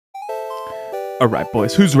All right,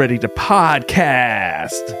 boys, who's ready to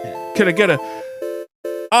podcast? Can I get a...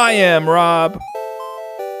 I am, Rob.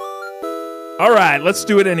 All right, let's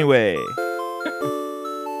do it anyway.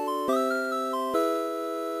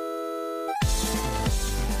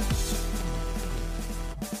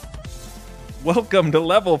 Welcome to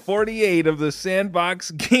level 48 of the Sandbox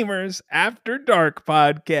Gamers After Dark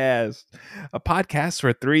podcast, a podcast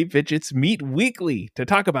where three Vidgets meet weekly to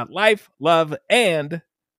talk about life, love, and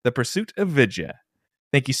the pursuit of Vidya.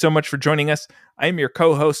 Thank you so much for joining us. I am your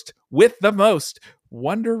co-host with the most,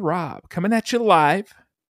 Wonder Rob, coming at you live,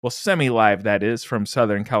 well, semi-live that is, from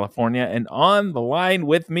Southern California, and on the line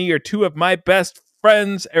with me are two of my best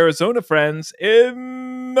friends, Arizona friends,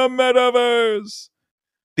 in the metaverse.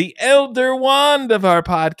 The elder wand of our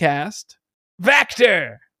podcast,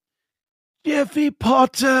 Vector. Jeffy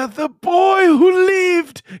Potter, the boy who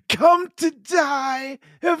lived, come to die,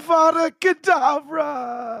 Avada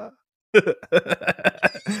Kedavra.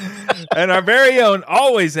 And our very own,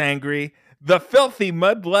 always angry, the filthy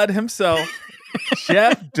mudblood himself,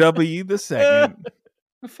 Jeff W. the Second.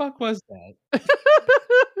 The fuck was that?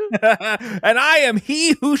 And I am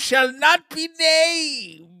he who shall not be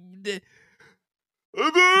named.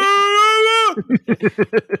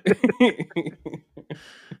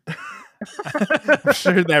 I'm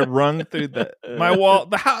sure that rung through my wall.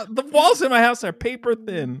 The walls in my house are paper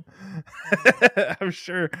thin. I'm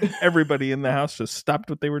sure everybody in the house just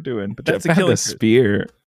stopped what they were doing. But that's a killing spear.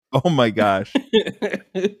 Oh my gosh!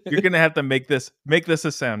 You're gonna have to make this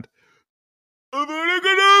a sound.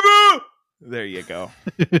 There you go.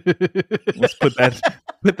 Let's put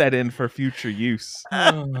that in for future use.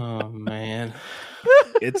 Oh man.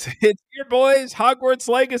 It's here, boys. Hogwarts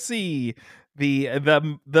Legacy.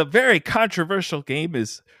 The very controversial game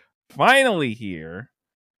is finally here,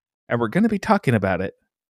 and we're going to be talking about it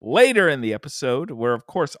later in the episode. We're of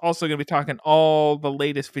course also going to be talking all the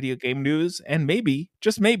latest video game news, and maybe,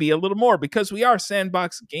 just maybe, a little more, because we are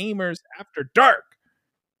Sandbox Gamers After Dark.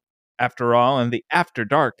 After all, and the After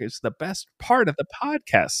Dark is the best part of the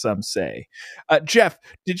podcast, some say. Jeff,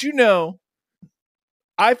 did you know?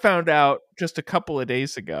 I found out just a couple of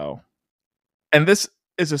days ago, and this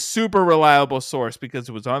is a super reliable source because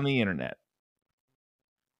it was on the internet.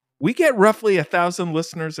 We get roughly 1,000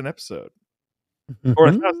 listeners an episode, or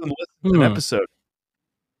 1,000 listeners an episode.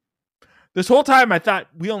 This whole time, I thought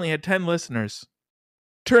we only had 10 listeners.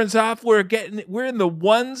 Turns out we're in the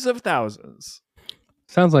ones of thousands.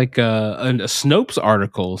 Sounds like a Snopes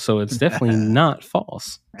article, so it's definitely not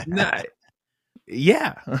false.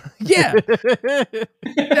 Yeah.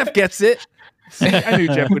 Jeff gets it. See, I knew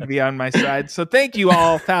Jeff would be on my side. So thank you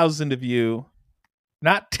all, 1,000 of you.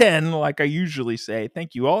 Not 10, like I usually say.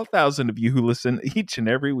 Thank you all, 1,000 of you who listen each and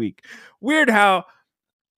every week. Weird how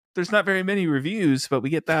there's not very many reviews, but we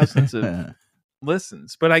get thousands of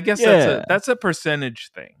listens. But I guess that's a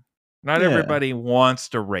percentage thing. Not everybody wants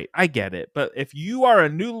to rate. I get it. But if you are a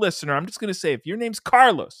new listener, I'm just going to say, if your name's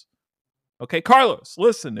Carlos, okay, Carlos,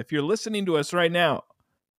 listen, if you're listening to us right now,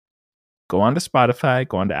 go on to Spotify,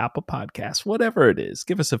 go on to Apple Podcasts, whatever it is.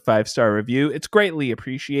 Give us a 5-star review. It's greatly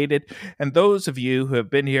appreciated. And those of you who have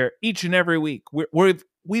been here each and every week,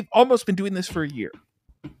 we've almost been doing this for a year.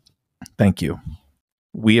 Thank you.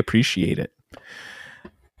 We appreciate it.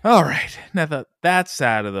 All right. Now that that's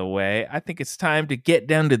out of the way, I think it's time to get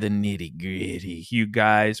down to the nitty-gritty, you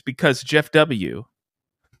guys, because Jeff W.,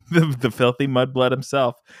 the filthy mudblood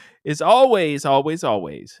himself, is always, always,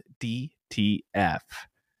 always DTF.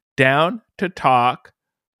 Down to talk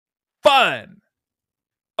fun.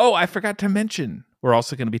 Oh, I forgot to mention, we're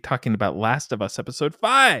also going to be talking about Last of Us Episode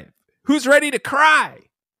 5. Who's ready to cry?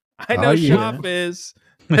 I know Shop is.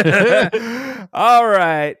 All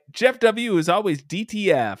right. Jeff W. is always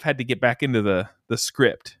DTF. Had to get back into the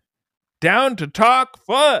script. Down to talk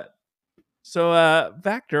fun. So,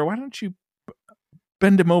 Vector, why don't you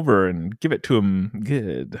bend him over and give it to him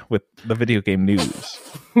good with the video game news?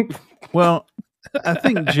 Well, I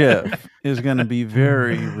think Jeff is going to be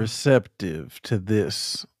very receptive to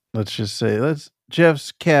this. Let's just say,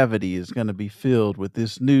 Jeff's cavity is going to be filled with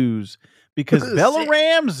this news because Bella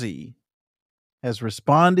Ramsey has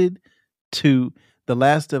responded to The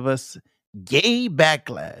Last of Us gay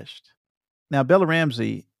backlash. Now, Bella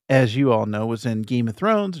Ramsey, as you all know, was in Game of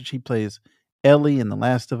Thrones, and she plays Ellie in The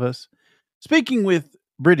Last of Us. Speaking with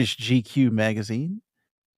British GQ magazine,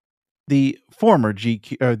 the former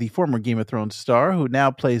Game of Thrones star, who now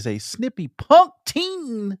plays a snippy punk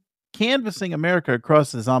teen canvassing America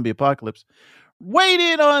across the zombie apocalypse, weighed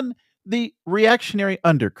in on the reactionary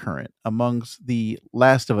undercurrent amongst the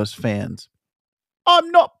Last of Us fans.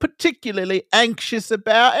 I'm not particularly anxious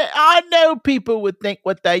about it. I know people would think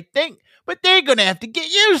what they think, but they're going to have to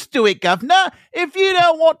get used to it, Governor. If you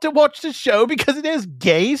don't want to watch the show because it has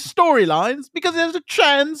gay storylines, because there's a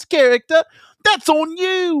trans character, that's on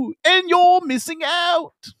you, and you're missing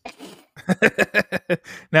out.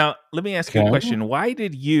 Now, let me ask you a question. Why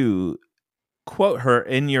did you quote her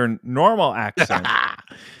in your normal accent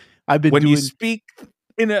I've been when doing... you speak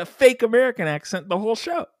in a fake American accent the whole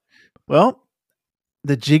show? Well,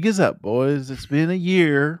 the jig is up, boys. It's been a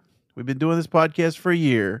year. We've been doing this podcast for a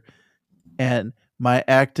year, and my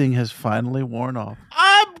acting has finally worn off.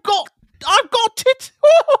 I've got it.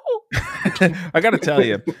 I got to tell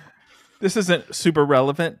you, this isn't super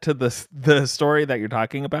relevant to the story that you're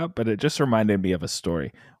talking about, but it just reminded me of a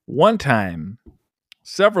story. One time,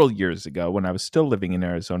 several years ago, when I was still living in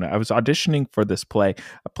Arizona, I was auditioning for this play,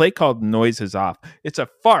 a play called Noise is Off. It's a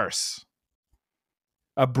farce,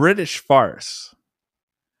 a British farce.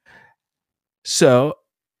 So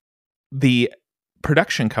the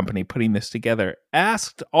production company putting this together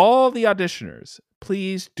asked all the auditioners,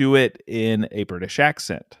 please do it in a British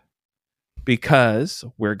accent, because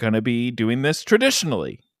we're going to be doing this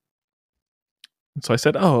traditionally. And so I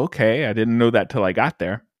said, oh, okay. I didn't know that till I got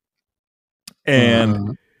there.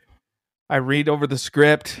 And I read over the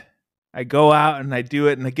script. I go out and I do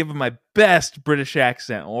it, and I give them my best British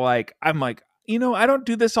accent. I'm like, I don't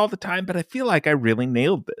do this all the time, but I feel like I really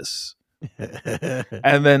nailed this.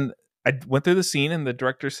 And then I went through the scene, and the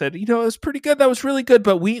director said, it was pretty good. That was really good.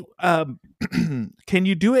 But we, can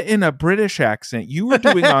you do it in a British accent? You were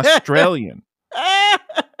doing Australian.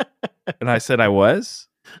 And I said, I was.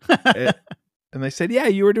 And they said, yeah,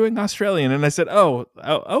 you were doing Australian. And I said, oh,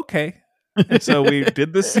 okay. And so we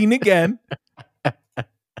did the scene again.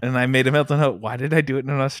 And I made a mental note, why did I do it in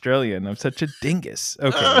an Australian? I'm such a dingus.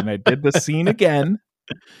 Okay. And I did the scene again.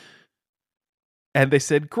 And they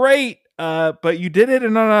said, great. But you did it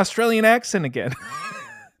in an Australian accent again.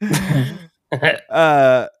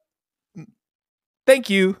 Thank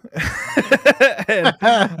you. And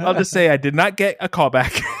I'll just say I did not get a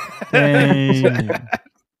callback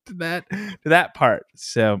to that part.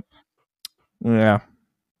 So yeah.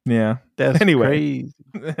 That's anyway.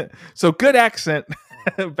 Crazy. So good accent.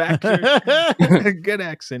 Back here. Good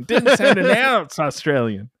accent. Didn't sound an ounce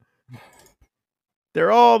Australian.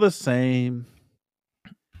 They're all the same.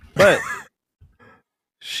 But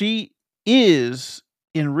she is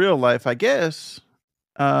in real life, I guess,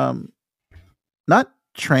 not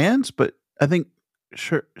trans, but I think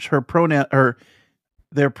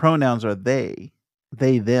their pronouns are they,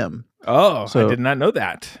 them. Oh, so, I did not know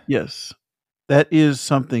that. Yes, that is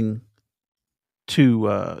something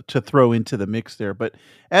to throw into the mix there. But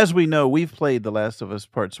as we know, we've played The Last of Us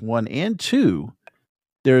Parts 1 and 2.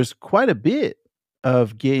 There's quite a bit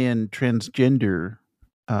of gay and transgender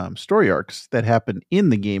story arcs that happen in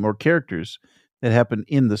the game, or characters that happen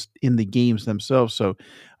in the games themselves. So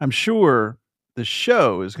I'm sure the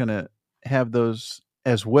show is going to have those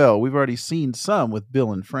as well. We've already seen some with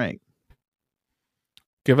Bill and Frank.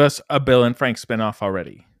 Give us a Bill and Frank spinoff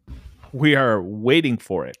already. We are waiting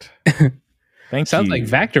for it. Sounds like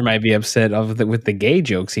Vactor might be upset with the gay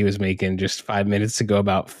jokes he was making just 5 minutes ago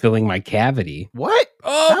about filling my cavity. What?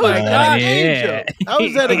 Oh my God! Yeah. How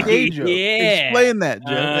is that a gay joke? Yeah. Explain that,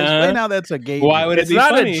 Jeff. Explain how that's a gay joke. Why would it it's be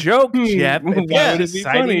not funny? A joke, Jeff. Why would it be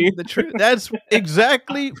funny? The truth. That's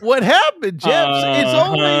exactly what happened, Jeff. It's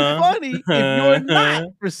only funny if you're not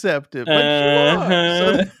receptive, but you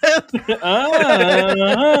are. So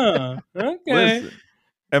Okay. Listen,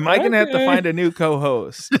 am I going to have to find a new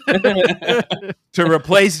co-host to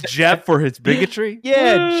replace Jeff for his bigotry?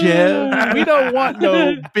 Yeah, Jeff. We don't want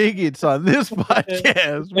no bigots on this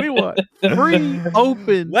podcast. We want free,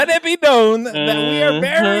 open. Let it be known that we are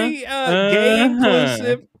very gay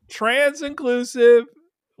inclusive, trans inclusive.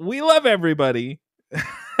 We love everybody.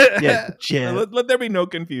 Yeah, Jeff. Let there be no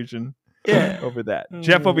confusion. Yeah, over that.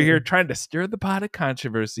 Jeff over here trying to stir the pot of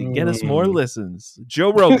controversy, get us more listens,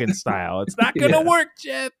 Joe Rogan style. It's not going to work,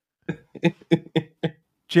 Jeff.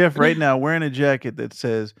 Jeff, right now, wearing a jacket that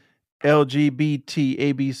says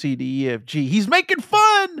LGBT ABCDEFG. He's making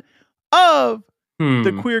fun of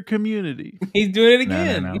the queer community. He's doing it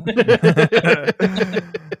again. No.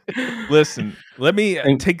 Listen, let me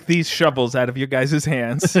take these shovels out of your guys'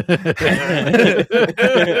 hands. I'm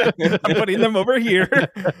putting them over here.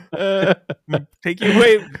 Take you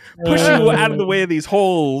away, push you out of the way of these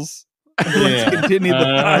holes. Let's continue the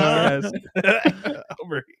podcast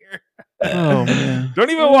over here. Oh man!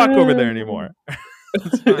 Don't even walk over there anymore.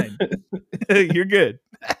 It's fine. You're good.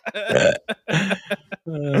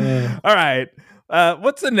 All right.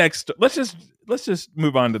 What's the next? Let's let's just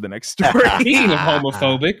move on to the next story. Speaking of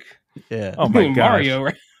homophobic, Yeah. Oh my Mario,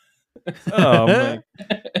 gosh. right? Oh my,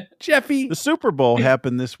 Jeffy. The Super Bowl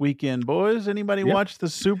happened this weekend, boys. Anybody Yep. watch the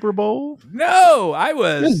Super Bowl? No, I It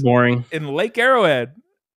was was boring. in Lake Arrowhead,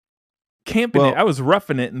 camping Well- it. I was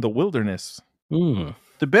roughing it in the wilderness.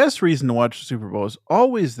 The best reason to watch the Super Bowl is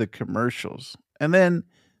always the commercials, and then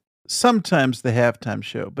sometimes the halftime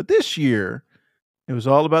show. But this year, it was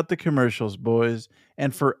all about the commercials, boys.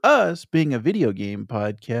 And for us, being a video game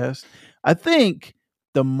podcast, I think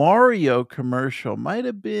the Mario commercial might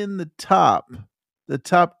have been the top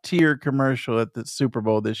tier commercial at the Super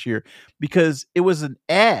Bowl this year, because it was an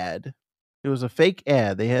ad. It was a fake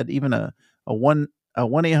ad. They had even a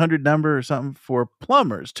 1-800 number or something for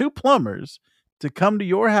plumbers, two plumbers, to come to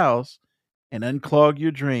your house and unclog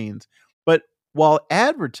your drains. But while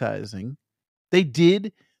advertising, they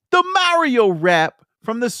did the Mario rap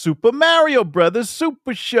from the Super Mario Brothers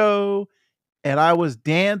Super Show. And I was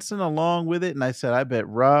dancing along with it. And I said, I bet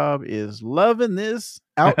Rob is loving this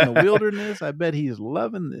out in the wilderness. I bet he's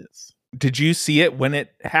loving this. Did you see it when it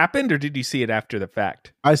happened, or did you see it after the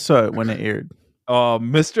fact? I saw it when it aired. Oh,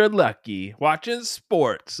 Mr. Lucky, watching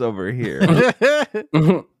sports over here.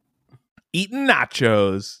 Eating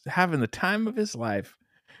nachos, having the time of his life.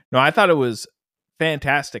 No, I thought it was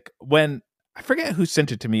fantastic. When I forget who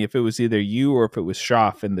sent it to me, if it was either you or if it was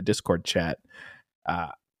Schaff in the Discord chat,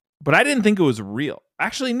 but I didn't think it was real.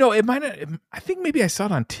 Actually, no, it might have. I think maybe I saw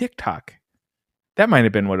it on TikTok. That might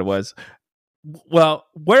have been what it was. Well,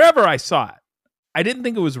 wherever I saw it, I didn't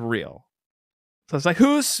think it was real. So I was like,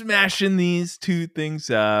 who's smashing these two things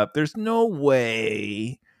up? There's no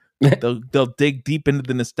way they'll dig deep into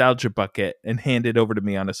the nostalgia bucket and hand it over to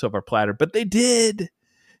me on a silver platter. But they did.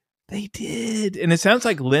 They did. And it sounds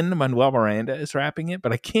like Lin-Manuel Miranda is rapping it,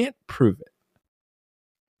 but I can't prove it.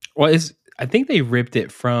 Well, I think they ripped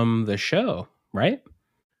it from the show, right?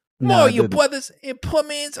 No, I you didn't. brothers, it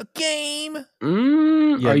means a game.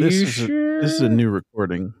 Yeah, Are this you is sure? This is a new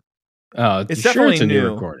recording. Oh, It's sure definitely it's a new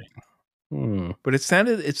new. recording. But it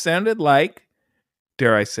sounded like,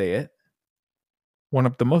 dare I say it, one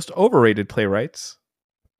of the most overrated playwrights,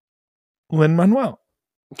 Lin-Manuel.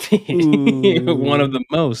 One of the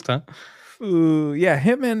most, huh? Ooh, yeah,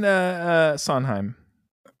 him and Sondheim.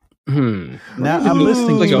 Now Let me I'm do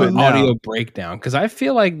listening like to an it now. audio breakdown, because I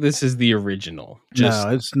feel like this is the original. Just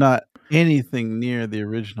No, it's not anything near the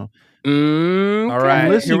original. All okay. right, here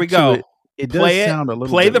listening we to go. it. It does Play sound a little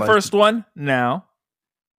Play bit the like first one now.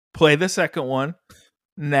 Play the second one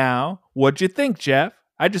now. What'd you think, Jeff?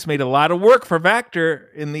 I just made a lot of work for Vactor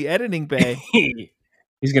in the editing bay.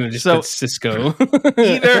 He's gonna just So, put Cisco.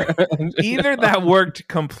 Either that worked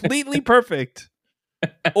completely perfect,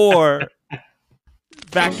 or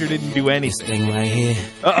Vactor didn't do anything. right here.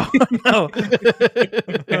 Oh no!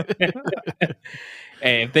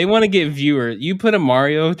 Hey, if they want to get viewers, you put a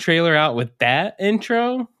Mario trailer out with that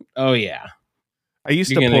intro. Oh yeah, I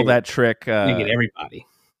used You're to gonna pull that trick you get everybody.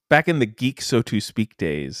 back in the Geek So To Speak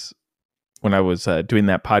days when I was doing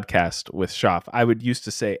that podcast with Schaff. I would used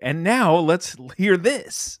to say, "And now let's hear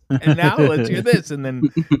this," and now let's hear this, and then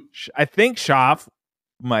I think Schaff,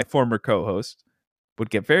 my former co-host, would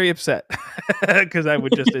get very upset because I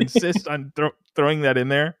would just insist on throwing that in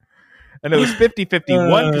there. And it was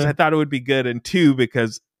 50-50. One, because I thought it would be good, and two,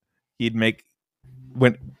 because he'd make,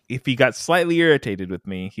 if he got slightly irritated with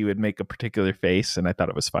me, he would make a particular face, and I thought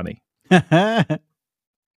it was funny. It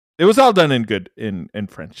was all done in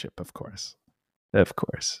friendship, of course. But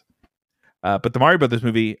the Mario Brothers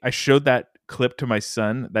movie, I showed that clip to my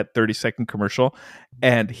son, that 30-second commercial,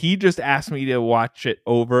 and he just asked me to watch it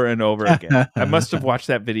over and over again. I must have watched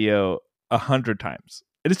that video 100 times.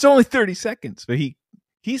 And it's only 30 seconds, but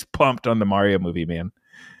he's pumped on the Mario movie, man.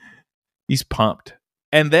 He's pumped.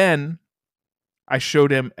 And then I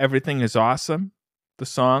showed him Everything Is Awesome, the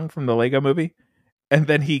song from the Lego movie. And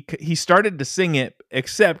then he started to sing it,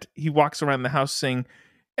 except he walks around the house saying,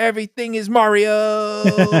 "Everything is Mario.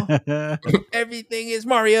 Everything is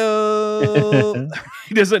Mario."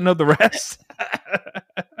 He doesn't know the rest.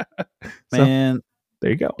 Man, So,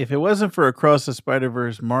 there you go. if it wasn't for Across the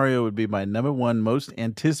Spider-Verse, Mario would be my #1 most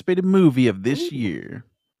anticipated movie of this year.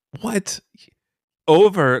 What?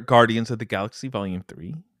 Over Guardians of the Galaxy Volume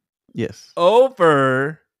 3? Yes.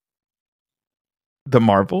 Over The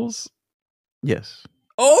Marvels? Yes.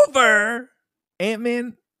 Over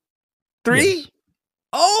Ant-Man 3? Yes.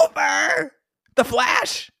 Over The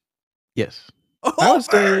Flash? Yes. Over. would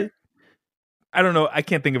say I don't know. I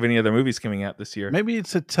can't think of any other movies coming out this year. maybe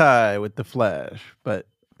it's a tie with The Flash, but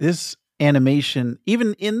this animation,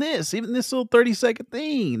 even this little 30-second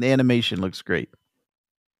thing, the animation looks great.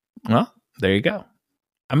 Well, there you go.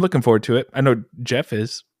 I'm looking forward to it. I know Jeff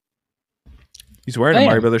is. He's wearing a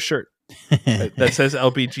Mario Brothers shirt that says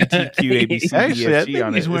LBGTQ Actually, I ABCDFG think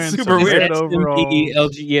on he's it. wearing It's super some weird. red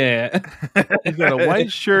overalls. Yeah. He's got a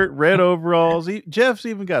white shirt, red overalls. Jeff's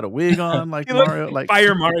even got a wig on, like He looks Mario, like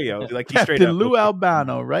Fire Mario, like he straight Captain up. Lou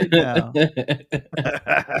Albano right now.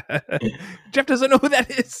 Jeff doesn't know who that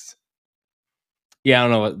is. Yeah, I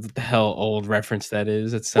don't know what the hell old reference that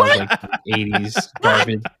is. It sounds like 80s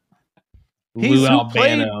garbage. He's Lou who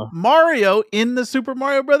played Albano. Mario in the Super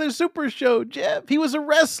Mario Brothers Super Show, Jeff. He was a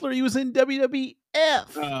wrestler. He was in WWF.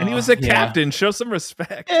 And he was a captain. Show some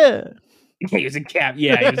respect. Yeah. He was a cap.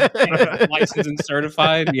 Yeah, he was a cap. Licensed and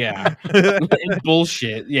certified. Yeah.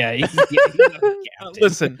 Bullshit. Yeah. He's a captain.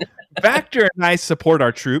 Listen, Vactor and I support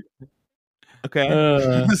our troop. Okay.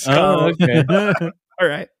 Okay. All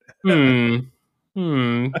right.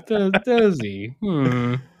 Does he?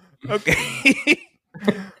 Okay.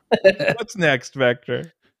 What's next,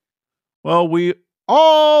 Vector? Well, we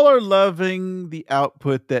all are loving the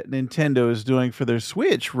output that Nintendo is doing for their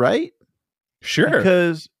Switch, right? Sure.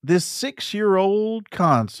 Because this 6-year-old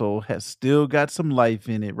console has still got some life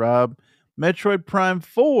in it, Rob. Metroid Prime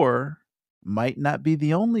 4 might not be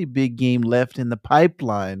the only big game left in the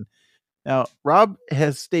pipeline. Now, Rob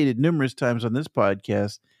has stated numerous times on this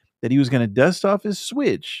podcast that he was going to dust off his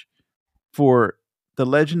Switch for The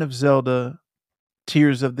Legend of Zelda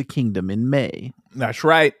Tears of the Kingdom in May. That's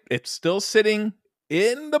right. It's still sitting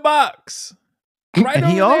in the box. Right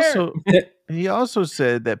And over there. he also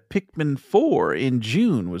said that Pikmin 4 in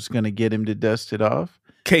June was going to get him to dust it off.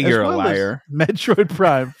 Okay, you're a as liar. Metroid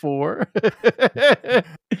Prime 4.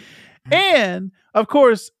 And, of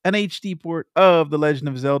course, an HD port of The Legend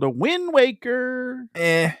of Zelda Wind Waker.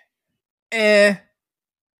 What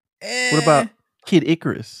about Kid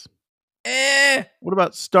Icarus? What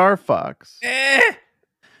about Star Fox?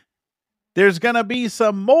 There's going to be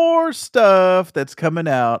some more stuff that's coming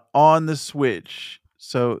out on the Switch.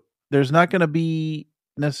 So there's not going to be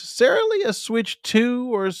necessarily a Switch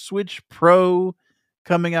 2 or a Switch Pro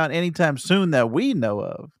coming out anytime soon that we know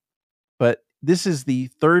of. But this is the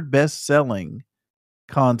third best selling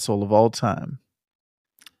console of all time.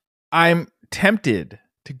 I'm tempted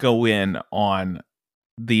to go in on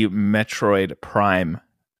the Metroid Prime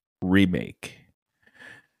remake.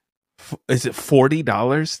 Is it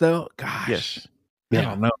 $40 though? Gosh. Yes. I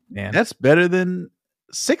don't know, man. That's better than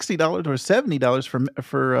 $60 or $70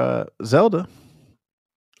 for Zelda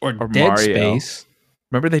or Dead Mario. Space.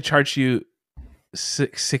 Remember they charged you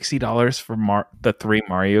 $60 for the 3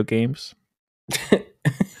 Mario games?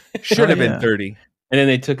 Should have been 30. And then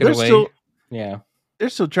they took it away. They're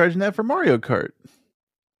still charging that for Mario Kart.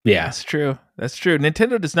 Yeah. That's true. That's true.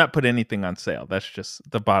 Nintendo does not put anything on sale. That's just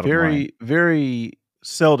the bottom line. Very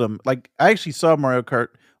seldom. Like, I actually saw Mario Kart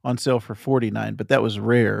on sale for $49, but that was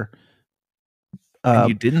rare. And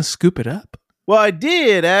you didn't scoop it up? Well, I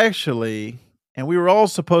did actually, and we were all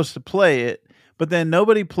supposed to play it, but then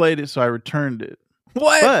nobody played it, so I returned it.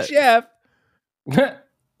 What, but Jeff?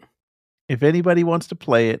 If anybody wants to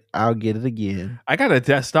play it, I'll get it again. I got to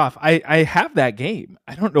dust off. I have that game.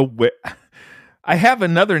 I don't know where. I have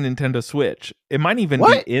another Nintendo Switch. It might even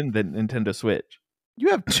be in the Nintendo Switch. You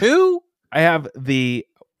have 2? I have the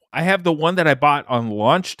one that I bought on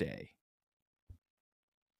launch day.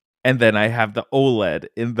 And then I have the OLED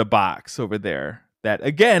in the box over there that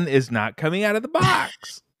again is not coming out of the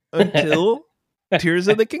box until Tears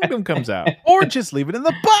of the Kingdom comes out. Or just leave it in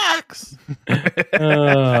the box.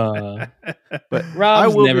 But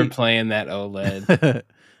Rob's never playing that OLED.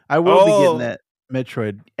 I will be getting that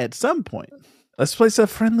Metroid at some point. Let's place a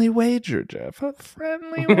friendly wager, Jeff. A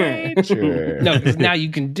friendly wager. No, because now you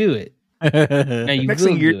can do it. Now you next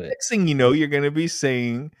thing you know, you're going to be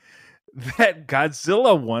saying that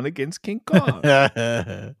Godzilla won against King Kong.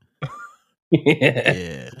 Yeah.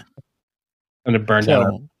 I'm going to burn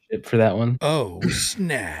down ship for that one. Oh,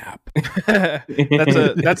 snap.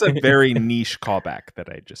 That's a very niche callback that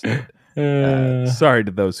I just did. Sorry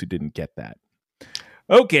to those who didn't get that.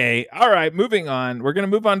 Okay, all right, moving on. We're going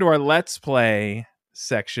to move on to our Let's Play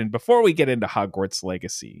section. Before we get into Hogwarts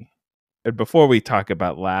Legacy, and before we talk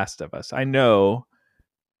about Last of Us, I know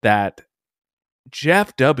that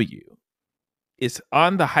Jeff W. is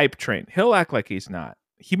on the hype train. He'll act like he's not.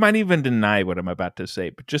 He might even deny what I'm about to say,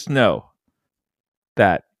 but just know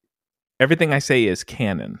that everything I say is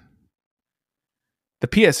canon. The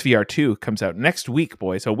PSVR 2 comes out next week,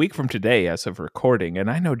 boys. A week from today as of recording. And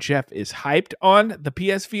I know Jeff is hyped on the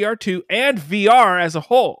PSVR 2 and VR as a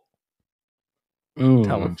whole.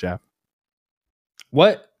 Tell him, Jeff.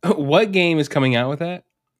 What game is coming out with that?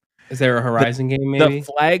 Is there a Horizon game, maybe? The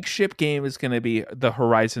flagship game is going to be the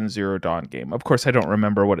Horizon Zero Dawn game. Of course, I don't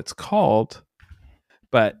remember what it's called,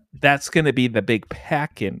 but that's going to be the big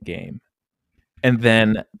pack-in game. And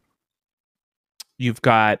then you've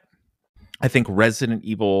got, I think, Resident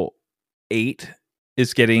Evil 8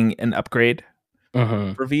 is getting an upgrade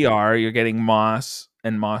for VR. You're getting Moss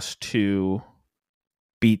and Moss 2,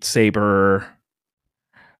 Beat Saber,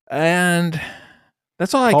 and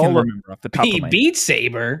that's all I can remember off the top of my head. Beat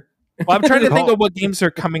Saber? Well, I'm trying to think of what games are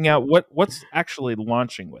coming out. What's actually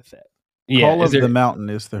launching with it? Yeah, Call of the Mountain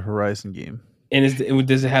is the Horizon game. And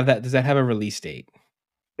does it have that? Does that have a release date?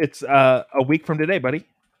 It's a week from today, buddy.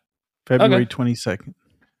 February 22nd.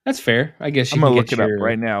 That's fair. I guess I'm gonna look it up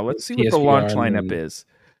right now. Let's see what the launch lineup is.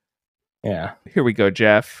 Yeah, here we go,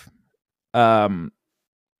 Jeff. Gran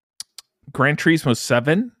Turismo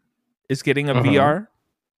 7 is getting a VR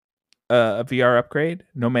upgrade.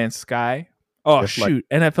 No Man's Sky. Oh, Jeff shoot.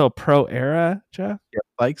 NFL Pro Era, Jeff? Jeff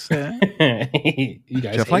likes that.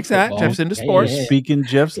 Jeff likes that. Jeff's into sports. Yeah. Speaking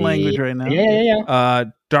Jeff's language right now. Yeah.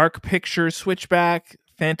 Dark Pictures Switchback,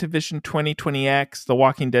 Fantavision 2020X, The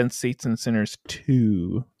Walking Dead Saints and Sinners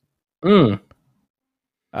 2.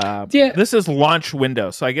 This is launch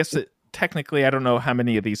window. So I guess technically, I don't know how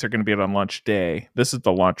many of these are going to be out on launch day. This is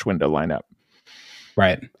the launch window lineup.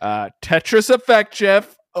 Right. Tetris Effect,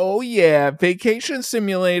 Jeff. Oh, yeah. Vacation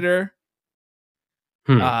Simulator.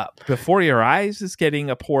 Before Your Eyes is getting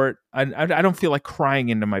a port. I don't feel like crying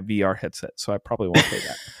into my VR headset, so I probably won't play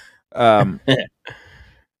that.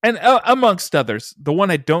 And amongst others, the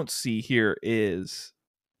one I don't see here is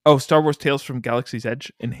Star Wars Tales from Galaxy's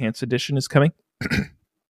Edge Enhanced Edition is coming.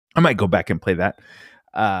 I might go back and play that,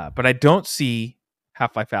 but I don't see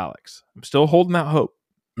Half-Life Alyx. I'm still holding out hope.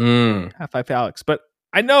 Half-Life Alyx, but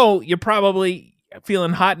I know you're probably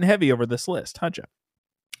feeling hot and heavy over this list, huh, Jeff?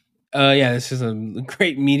 Yeah, this is a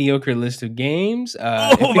great mediocre list of games.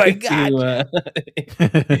 Oh my god!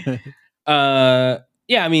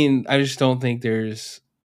 Yeah, I mean, I just don't think there's.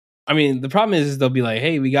 I mean, the problem is they'll be like,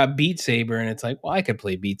 "Hey, we got Beat Saber," and it's like, "Well, I could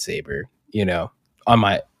play Beat Saber, on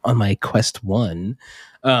my Quest 1."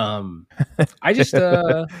 I just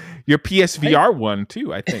your PSVR one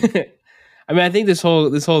too, I think. I mean, I think this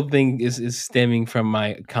whole thing is stemming from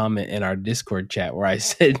my comment in our Discord chat where I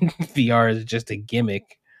said VR is just a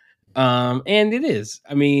gimmick. And it is.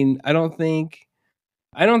 I mean, I don't think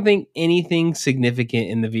anything significant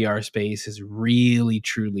in the VR space has really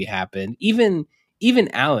truly happened. Even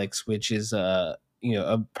Alyx, which is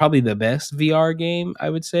probably the best VR game, I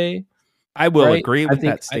would say. I will agree with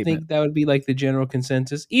that statement. I think that would be like the general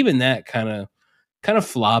consensus. Even that kind of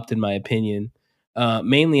flopped in my opinion,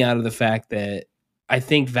 mainly out of the fact that I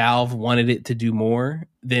think Valve wanted it to do more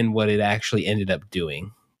than what it actually ended up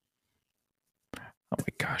doing. Oh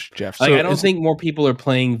my gosh, Jeff! Like, I don't think more people are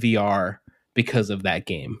playing VR because of that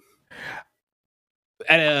game.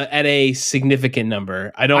 At a significant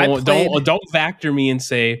number, don't factor me and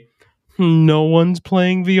say no one's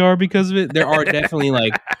playing VR because of it. There are definitely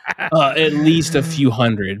like at least a few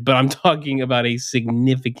hundred, but I'm talking about a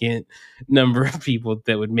significant number of people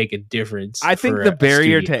that would make a difference. I think the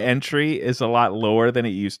barrier to entry is a lot lower than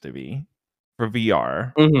it used to be for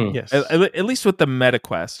VR. Mm-hmm. Yes, at least with the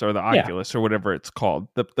MetaQuest or the Oculus or whatever it's called.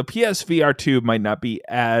 The PSVR 2 might not be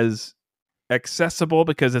as accessible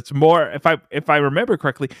because it's more, if I remember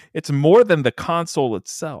correctly, it's more than the console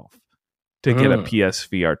itself to get a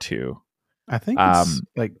PSVR 2. I think it's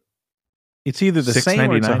it's either the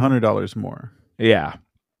same or it's $100 more. Yeah.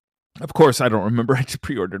 Of course, I don't remember. I just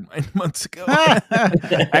pre-ordered mine months ago.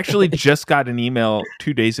 I actually just got an email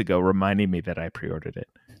 2 days ago reminding me that I pre-ordered it.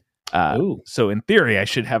 So in theory, I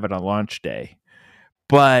should have it on launch day.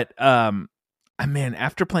 But man,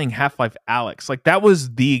 after playing Half-Life Alyx, like that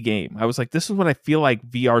was the game. I was like, this is what I feel like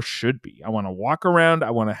VR should be. I want to walk around.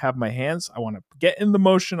 I want to have my hands. I want to get in the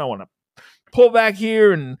motion. I want to pull back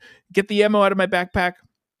here and get the ammo out of my backpack.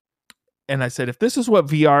 And I said, if this is what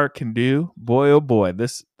VR can do, boy, oh boy,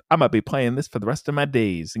 I might be playing this for the rest of my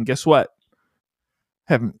days. And guess what?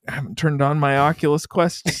 Haven't turned on my Oculus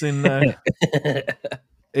Quests in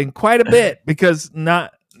quite a bit because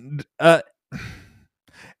not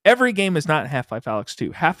every game is not Half-Life Alyx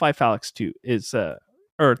 2. Half-Life Alyx 2 is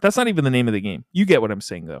or that's not even the name of the game. You get what I'm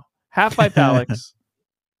saying though. Half-Life Alyx.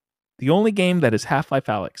 The only game that is Half-Life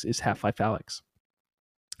Alyx is Half-Life Alyx.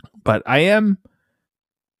 But I am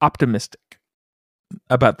optimistic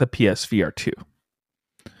about the PSVR 2.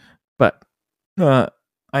 But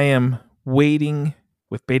I am waiting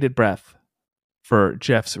with bated breath for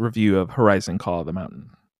Jeff's review of Horizon Call of the Mountain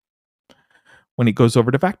when he goes over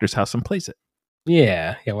to Vactor's house and plays it.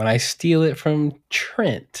 Yeah. When I steal it from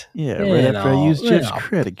Trent. Yeah, right then after I I'll- use then Jeff's I'll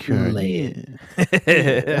credit card. play Yeah. it.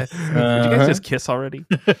 Did you guys just kiss already?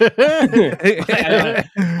 I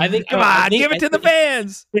think. Come I on, think- give it I to the think-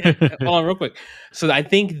 fans. Hold on, real quick. So I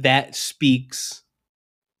think that speaks.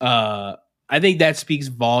 I think that speaks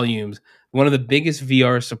volumes. One of the biggest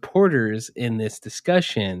VR supporters in this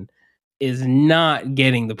discussion is not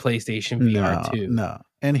getting the PlayStation VR 2. No.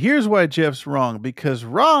 And here's why Jeff's wrong, because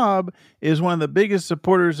Rob is one of the biggest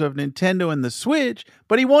supporters of Nintendo and the Switch,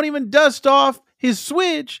 but he won't even dust off his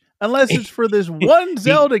Switch unless it's for this one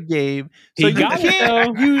Zelda game. So he you got it,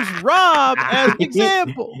 can't though. use Rob as an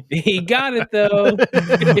example. He got it though.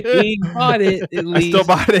 He bought it at I least. still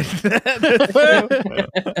bought it.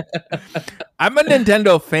 I'm a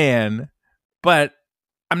Nintendo fan, but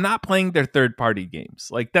I'm not playing their third-party games.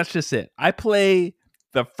 Like, that's just it. I play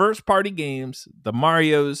the first-party games, the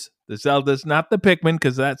Marios, the Zeldas, not the Pikmin,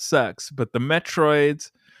 because that sucks, but the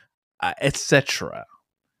Metroids, etc.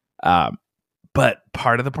 But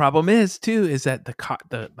part of the problem is that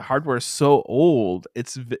the hardware is so old.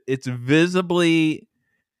 It's visibly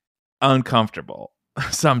uncomfortable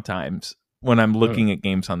sometimes when I'm looking at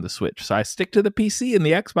games on the Switch. So I stick to the PC and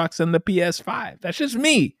the Xbox and the PS5. That's just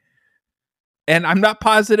me. And I'm not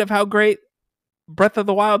positive how great Breath of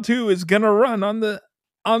the Wild 2 is going to run on the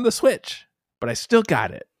Switch, but I still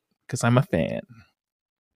got it because I'm a fan.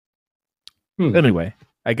 Anyway,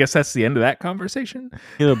 I guess that's the end of that conversation.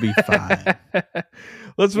 It'll be fine.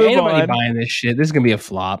 Let's move Anybody on. buying this shit? This is gonna be a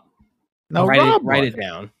flop. No, write it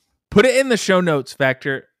down. Put it in the show notes,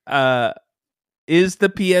 Factor. Is the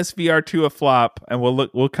PSVR 2 a flop? And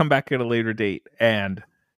we'll come back at a later date and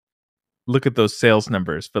look at those sales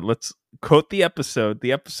numbers. But let's quote the episode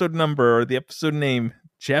number or the episode name.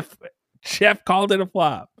 Jeff called it a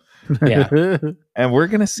flop. Yeah. And we're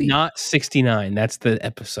gonna see. Not 69. That's the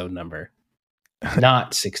episode number.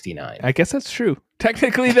 Not 69. I guess that's true.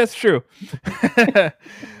 Technically, that's true.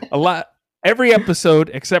 Every episode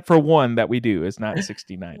except for one that we do is not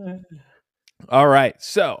 69. All right,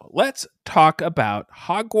 so let's talk about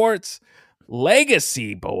Hogwarts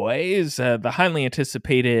Legacy, boys. The highly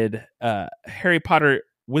anticipated Harry Potter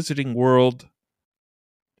Wizarding World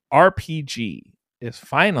RPG is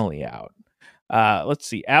finally out. Let's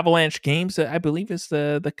see, Avalanche Games, I believe, is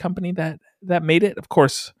the company that made it. Of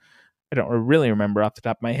course, I don't really remember off the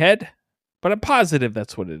top of my head, but I'm positive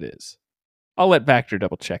that's what it is. I'll let Vactor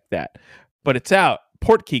double check that. But it's out.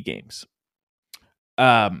 Portkey Games.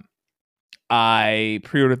 I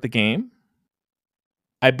pre-ordered the game.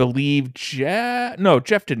 I believe Jeff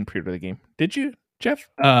didn't pre-order the game. Did you, Jeff?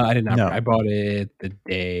 I did not. No. I bought it the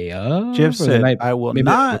day of. Jeff or the said, night- I will maybe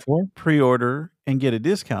not before? pre-order and get a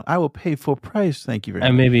discount. I will pay full price. Thank you very much.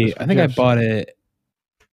 And maybe That's what I think I Jeff bought said. it.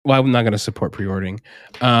 Well, I'm not going to support pre-ordering.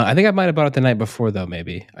 I think I might have bought it the night before, though.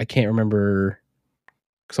 Maybe I can't remember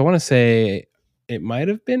because I want to say it might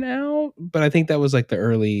have been out, but I think that was like the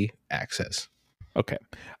early access. Okay.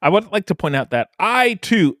 I would like to point out that I,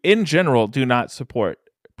 too, in general, do not support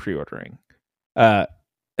pre-ordering. I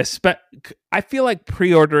feel like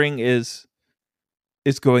pre-ordering is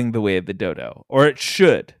going the way of the dodo, or it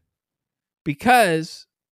should. Because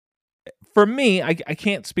for me, I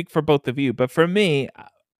can't speak for both of you, but for me,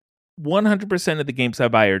 100% of the games I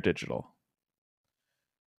buy are digital.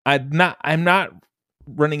 I'm not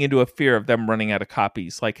running into a fear of them running out of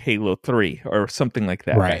copies like Halo 3 or something like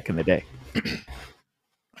that back in the day.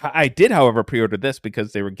 I did, however, pre-order this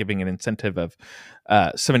because they were giving an incentive of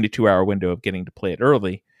 72-hour window of getting to play it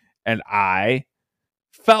early. And I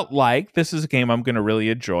felt like this is a game I'm going to really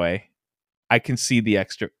enjoy. I can see the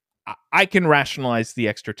extra. I can rationalize the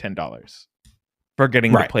extra $10 for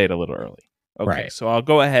getting to play it a little early. Okay, so I'll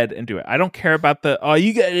go ahead and do it. I don't care about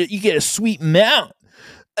you get a sweet mount.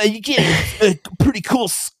 You get a pretty cool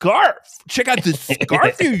scarf. Check out the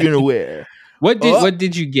scarf you're gonna wear. What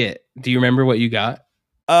did you get? Do you remember what you got?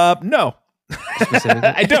 No.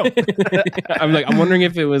 I don't. I'm wondering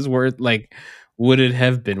if it was worth would it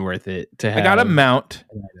have been worth it to have? I got a mount.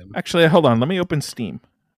 Actually, hold on. Let me open Steam.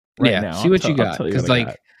 Now. See what you got.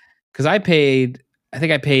 Because I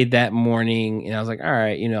think I paid that morning, and I was like, all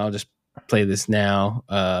right, I'll just play this now.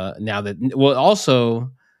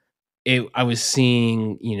 Also, I was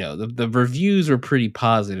seeing, the reviews were pretty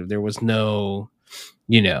positive. There was no,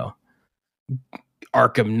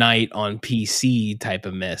 Arkham Knight on PC type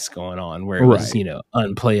of mess going on where it was,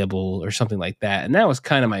 unplayable or something like that. And that was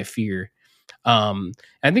kind of my fear. I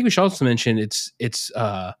think we should also mention it's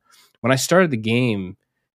when I started the game,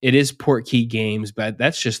 it is Portkey Games, but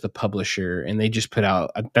that's just the publisher, and they just put out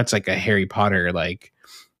that's like a Harry Potter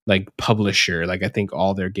like publisher. Like I think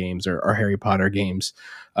all their games are Harry Potter games.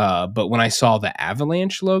 But when I saw the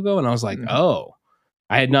Avalanche logo, and I was like, oh,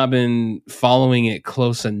 I had not been following it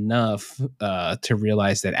close enough to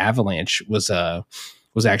realize that Avalanche was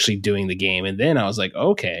actually doing the game. And then I was like,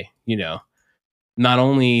 okay, not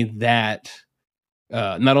only that,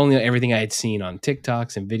 not only everything I had seen on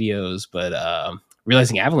TikToks and videos, but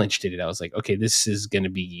realizing Avalanche did it, I was like, okay, this is going to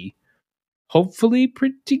be hopefully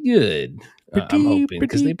pretty good. I'm hoping,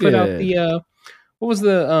 because they put out the what was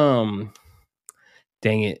the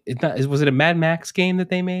dang it, was it a Mad Max game that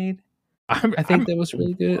they made? I think that was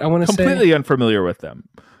really good. I want to say completely unfamiliar with them.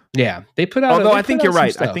 Yeah, they put out. Although I think you're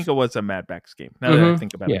right. I think it was a Mad Max game. Now that I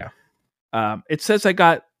think about it. It says I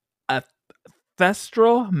got a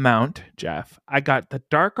Thestral mount, Jeff. I got the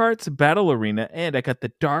Dark Arts Battle Arena, and I got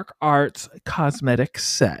the Dark Arts Cosmetic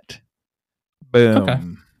Set. Boom. Okay.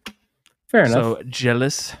 Fair enough. So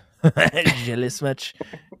jealous. Jealous much,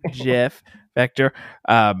 Jeff Vector.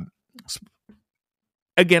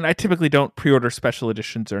 Again, I typically don't pre-order special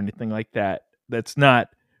editions or anything like that. That's not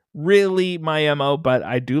really my MO, but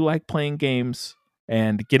I do like playing games,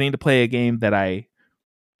 and getting to play a game that I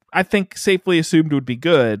think safely assumed would be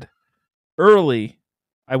good early,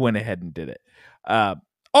 I went ahead and did it.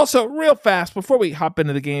 Also, real fast, before we hop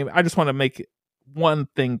into the game, I just want to make one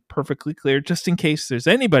thing perfectly clear, just in case there's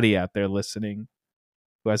anybody out there listening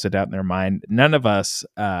who has a doubt in their mind. None of us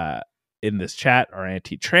in this chat are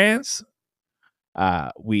anti-trans.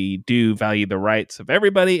 We do value the rights of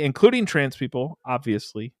everybody, including trans people,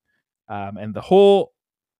 obviously. And the whole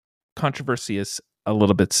controversy is a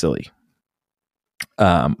little bit silly.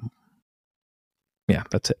 Yeah,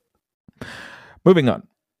 that's it. Moving on.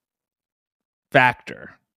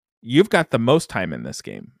 Factor. You've got the most time in this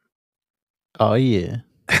game. Oh, yeah.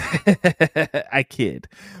 I kid.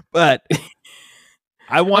 But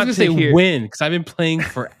I want to say hear when, because I've been playing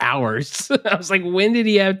for hours. I was like, when did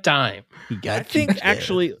he have time? I think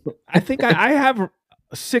I have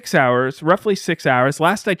 6 hours, roughly 6 hours.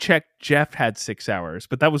 Last I checked, Jeff had 6 hours,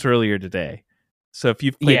 but that was earlier today. So if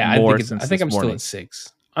you've played more since I think this I'm morning, still at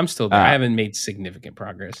 6. I'm still there. I haven't made significant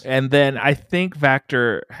progress. And then I think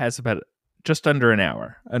Vactor has about just under an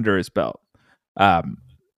hour under his belt.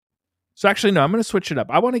 So actually, no, I'm going to switch it up.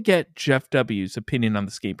 I want to get Jeff W's opinion on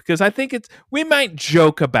this game, because I think we might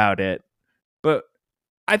joke about it, but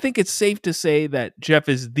I think it's safe to say that Jeff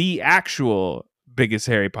is the actual biggest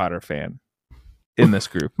Harry Potter fan in this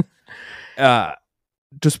group.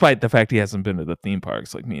 Despite the fact he hasn't been to the theme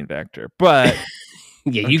parks like me and Vector. But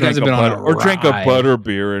yeah, you guys have been on a ride. Or drank a butter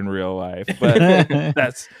beer in real life. But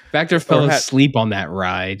that's Vector fell asleep on that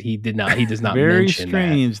ride. He does not very mention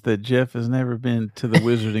strange that Jeff has never been to the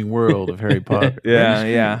wizarding world of Harry Potter.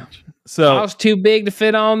 Yeah. So I was too big to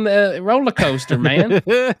fit on the roller coaster, man.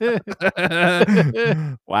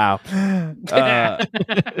 Wow.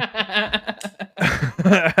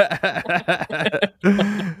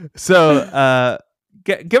 So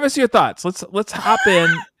give us your thoughts. Let's hop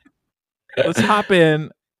in.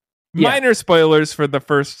 Minor spoilers for the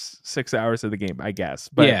first 6 hours of the game, I guess.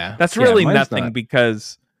 But that's really nothing,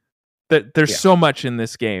 because there's so much in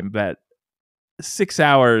this game that 6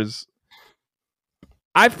 hours.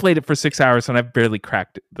 I've played it for 6 hours and I've barely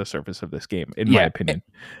cracked the surface of this game, in my opinion.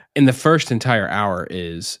 And the first entire hour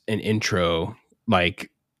is an intro.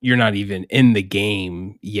 Like, you're not even in the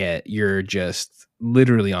game yet. You're just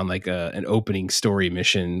literally on like an opening story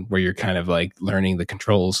mission where you're kind of like learning the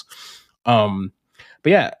controls. But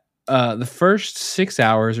yeah, the first 6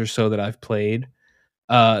 hours or so that I've played,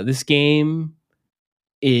 this game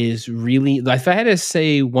is really, if I had to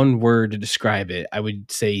say one word to describe it, I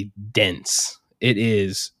would say dense. It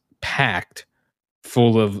is packed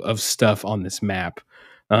full of stuff on this map.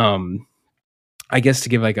 I guess to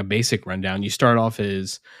give like a basic rundown, you start off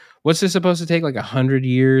as, what's this supposed to take? Like 100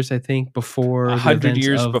 years, I think, before 100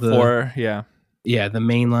 years before, yeah, the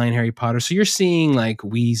mainline Harry Potter. So you're seeing like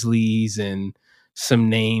Weasleys and some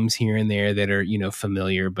names here and there that are,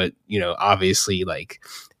 familiar, but obviously like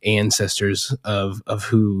ancestors of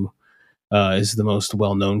who is the most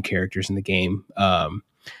well-known characters in the game.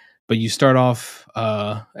 But you start off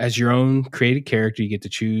as your own created character. You get to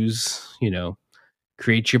choose,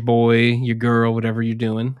 create your boy, your girl, whatever you're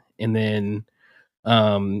doing. And then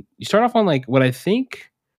you start off on like what I think,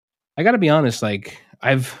 I got to be honest, like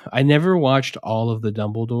I never watched all of the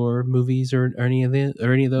Dumbledore movies or any of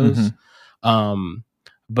those. Mm-hmm.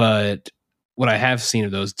 But what I have seen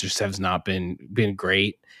of those just has not been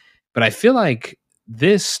great. But I feel like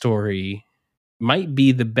this story might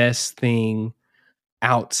be the best thing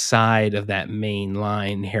outside of that main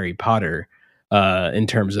line Harry Potter, in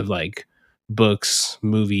terms of like books,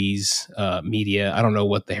 movies, media. I don't know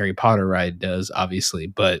what the Harry Potter ride does, obviously,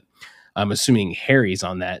 but I'm assuming Harry's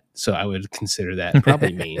on that, so I would consider that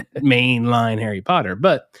probably mainline Harry Potter.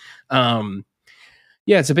 But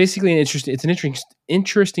yeah, so basically it's an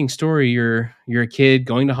interesting story. You're a kid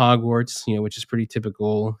going to Hogwarts, which is pretty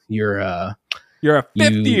typical. You're a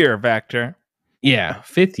fifth year, Vector. Yeah,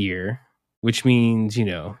 fifth year, which means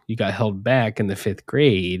you got held back in the fifth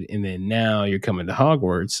grade, and then now you're coming to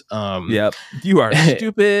Hogwarts. Yep, you are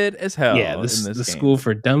stupid as hell. Yeah, the school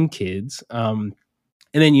for dumb kids.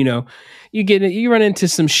 And then you run into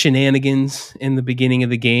some shenanigans in the beginning of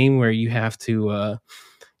the game where you have to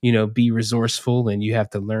be resourceful, and you have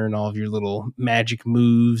to learn all of your little magic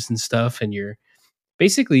moves and stuff. And you're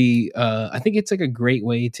basically, I think it's like a great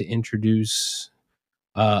way to introduce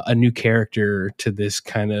a new character to this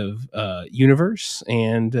kind of universe.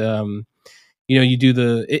 And you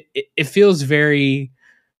do it feels very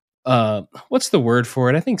what's the word for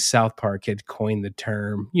it? I think South Park had coined the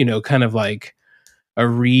term, kind of like a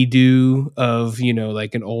redo of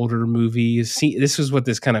like an older movie. See, this is what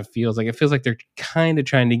this kind of feels like. It feels like they're kind of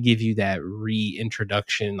trying to give you that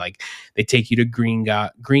reintroduction. Like they take you to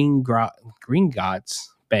Gringotts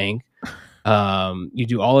Bank. You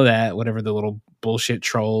do all of that, whatever the little bullshit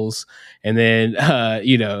trolls, and then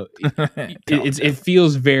it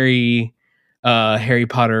feels very Harry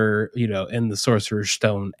Potter, and the Sorcerer's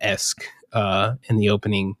Stone esque in the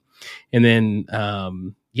opening, and then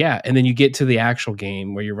and then you get to the actual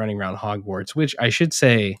game where you're running around Hogwarts, which I should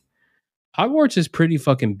say, Hogwarts is pretty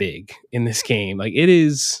fucking big in this game. Like it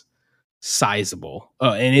is sizable,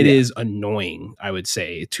 and it is annoying, I would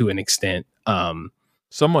say, to an extent.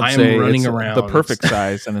 Some would say running around the perfect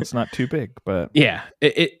size, and it's not too big. But yeah,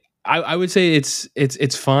 I would say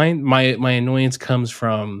it's fine. My annoyance comes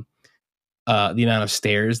from the amount of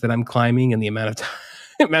stairs that I'm climbing and the amount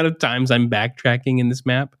of times I'm backtracking in this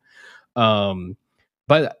map.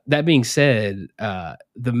 But that being said,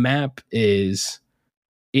 the map is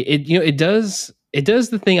it does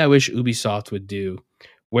the thing I wish Ubisoft would do,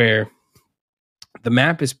 where the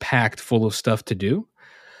map is packed full of stuff to do,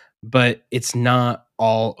 but it's not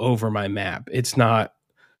all over my map. It's not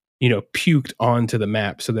puked onto the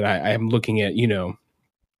map so that I am looking at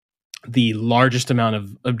the largest amount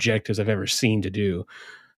of objectives I've ever seen to do.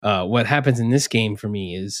 What happens in this game for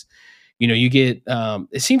me is, you get,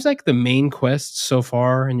 it seems like the main quests so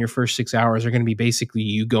far in your first 6 hours are going to be basically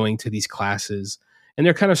you going to these classes, and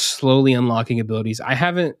they're kind of slowly unlocking abilities. I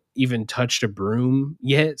haven't even touched a broom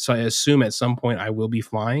yet, so I assume at some point I will be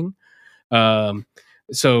flying. But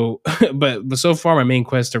so far my main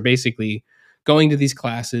quests are basically going to these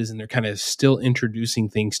classes, and they're kind of still introducing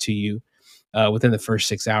things to you within the first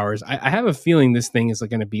 6 hours. I have a feeling this thing is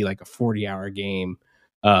going to be like a 40-hour game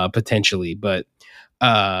potentially, but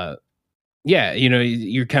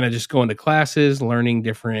you're kind of just going to classes, learning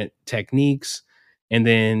different techniques, and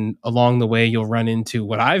then along the way you'll run into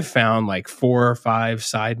what I've found like 4 or 5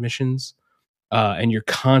 side missions, and you're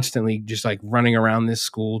constantly just like running around this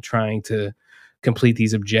school trying to complete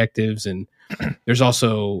these objectives. And there's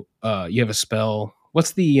also you have a spell.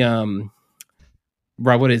 What's the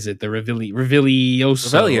Rob? What is it? The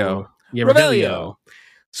Revelio. Yeah, Revelio.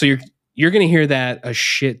 So you're going to hear that a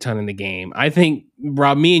shit ton in the game. I think,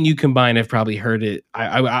 Rob, me and you combined have probably heard it.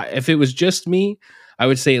 I if it was just me, I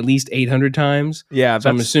would say at least 800 times. Yeah, so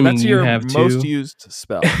I'm assuming that's you your have most too. used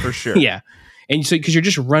spell for sure. Yeah, and so because you're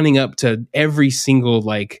just running up to every single,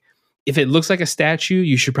 like, if it looks like a statue,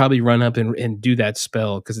 you should probably run up and do that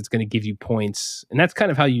spell because it's going to give you points, and that's kind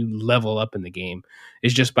of how you level up in the game,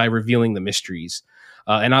 is just by revealing the mysteries,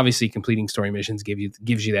 and obviously completing story missions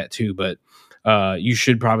gives you that too, but. You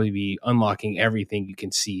should probably be unlocking everything you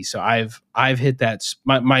can see. So I've hit that.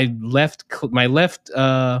 My left what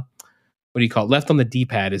do you call it? Left on the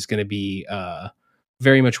D-pad is going to be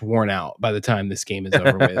very much worn out by the time this game is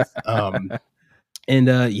over with.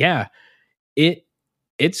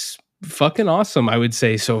 It's fucking awesome, I would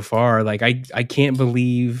say, so far. Like I can't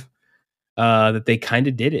believe that they kind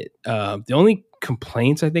of did it. The only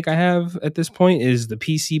complaints I think I have at this point is the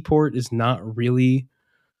PC port is not really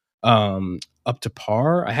up to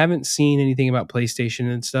par. I haven't seen anything about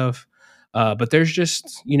PlayStation and stuff, but there's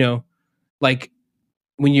just like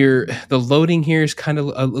when the loading here is kind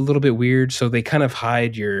of a little bit weird, so they kind of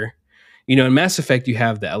hide your in Mass Effect you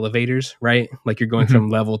have the elevators, right? Like you're going from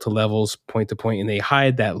level to levels, point to point, and they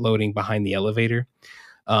hide that loading behind the elevator.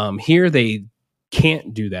 Here they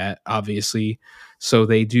can't do that, obviously, so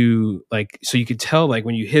they do, like, so you could tell, like,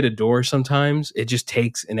 when you hit a door sometimes it just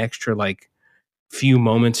takes an extra like few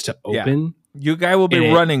moments to open. Your guy will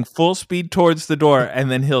be running full speed towards the door,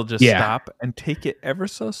 and then he'll just stop and take it ever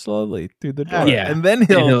so slowly through the door. Yeah. And then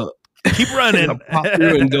he'll keep running. He'll pop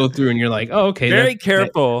through and go through, and you're like, oh, okay. Very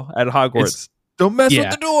careful at Hogwarts. Don't mess with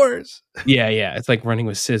the doors. Yeah. It's like running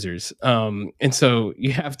with scissors. And so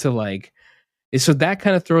you have to like, so that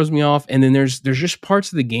kind of throws me off. And then there's just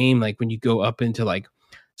parts of the game, like when you go up into like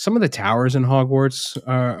some of the towers in Hogwarts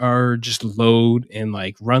are just load and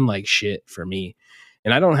like run like shit for me.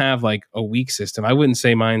 And I don't have like a weak system. I wouldn't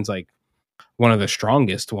say mine's like one of the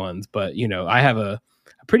strongest ones, but I have a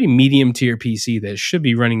pretty medium tier PC that should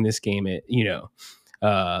be running this game at,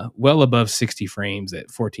 well above 60 frames at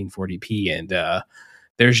 1440p. And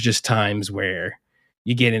there's just times where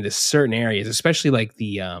you get into certain areas, especially like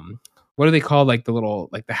the, what are they called? Like the little,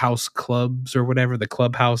 like the house clubs or whatever, the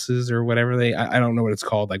clubhouses or whatever I don't know what it's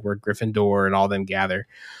called, like where Gryffindor and all them gather.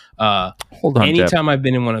 Hold on, anytime I've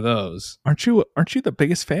been in one of those, aren't you the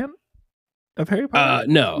biggest fan of Harry Potter?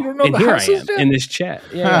 No, you don't know and the here houses, I am in this chat.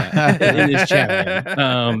 Yeah, in this chat,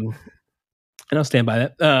 man. And I'll stand by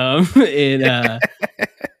that.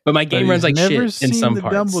 But my game runs like shit in some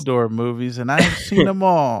parts. Never seen the Dumbledore movies, and I've seen them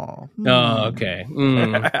all. Oh, okay.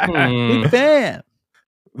 Big fan.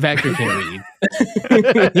 Vector can read.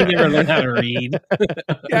 He never learned how to read.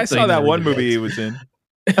 Yeah, I saw that one movie he was in.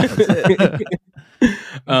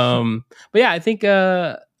 But yeah, I think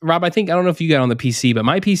Rob, I don't know if you got on the PC, but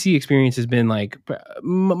my PC experience has been like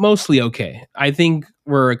mostly okay. I think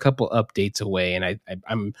we're a couple updates away, and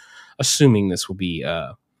I'm assuming this will be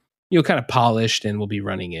kind of polished and we'll be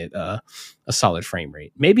running it a solid frame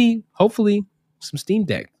rate. Maybe, hopefully, some Steam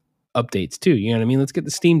Deck updates too. You know what I mean? Let's get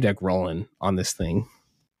the Steam Deck rolling on this thing.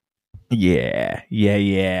 Yeah.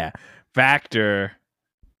 Vactor,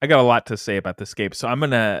 I got a lot to say about this game, so I'm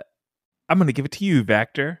gonna give it to you,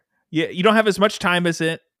 Vactor. Yeah, you don't have as much time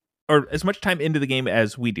into the game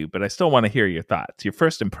as we do, but I still want to hear your thoughts, your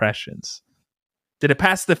first impressions. Did it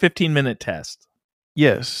pass the 15-minute test?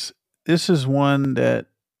 Yes, this is one that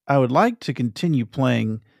I would like to continue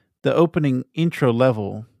playing. The opening intro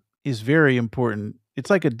level is very important. It's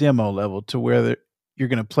like a demo level to where you're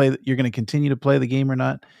going to continue to play the game or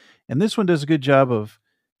not. And this one does a good job of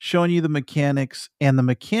showing you the mechanics, and the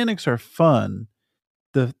mechanics are fun.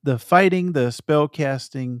 The fighting, the spell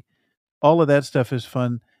casting, all of that stuff is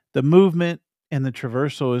fun. The movement and the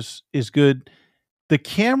traversal is good. The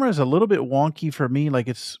camera is a little bit wonky for me. Like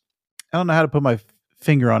I don't know how to put my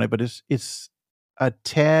finger on it, but it's a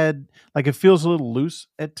tad, like it feels a little loose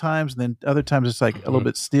at times, and then other times it's like a little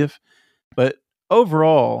bit stiff. But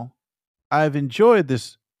overall, I've enjoyed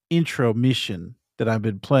this intro mission that I've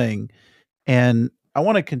been playing, and I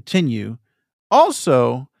want to continue.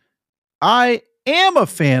 Also, I am a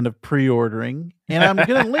fan of pre-ordering, and I'm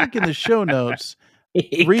going to link in the show notes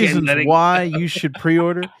reasons why you should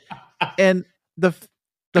pre-order. And the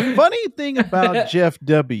funny thing about Jeff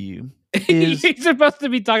W. is he's supposed to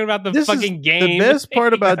be talking about the fucking game. The best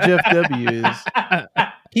part about Jeff W. is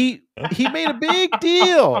he made a big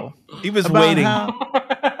deal. He was waiting.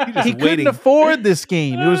 He couldn't afford this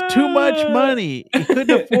game. It was too much money. He couldn't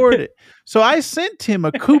afford it. So I sent him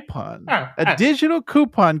a coupon, a digital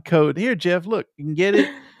coupon code. Here, Jeff, look, you can get it.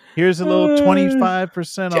 Here's a little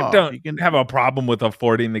 25% off. Don't have a problem with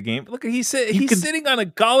affording the game. Look, he's sitting on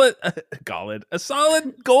a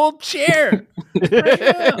solid gold chair.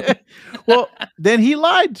 Well, then he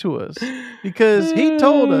lied to us because he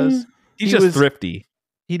told us he's just thrifty.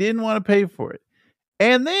 He didn't want to pay for it.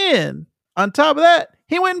 And then on top of that,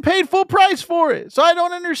 he went and paid full price for it. So I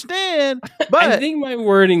don't understand. But I think my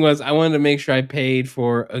wording was I wanted to make sure I paid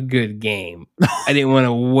for a good game. I didn't want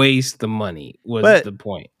to waste the money was the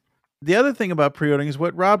point. The other thing about pre-ordering is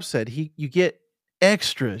what Rob said. You get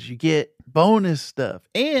extras, you get bonus stuff,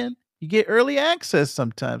 and you get early access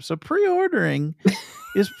sometimes. So pre-ordering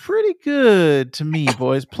is pretty good to me,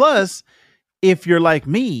 boys. Plus, if you're like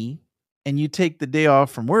me and you take the day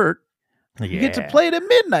off from work, you get to play it at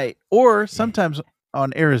midnight. Or sometimes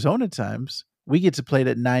on Arizona times, we get to play it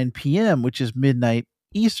at 9 p.m., which is midnight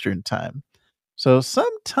Eastern time. So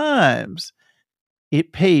sometimes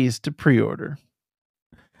it pays to pre-order.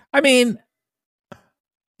 I mean,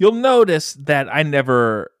 you'll notice that I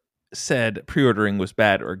never said pre-ordering was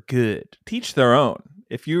bad or good. Teach their own.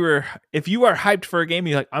 If you are hyped for a game,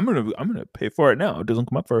 you're like, I'm gonna pay for it now. It doesn't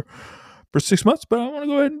come up for 6 months, but I want to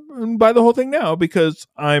go ahead and buy the whole thing now because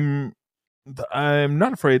I'm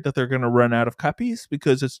not afraid that they're gonna run out of copies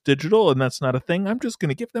because it's digital and that's not a thing. I'm just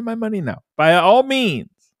gonna give them my money now. By all means,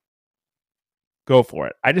 go for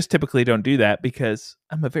it. I just typically don't do that because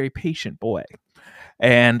I'm a very patient boy.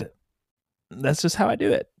 And that's just how I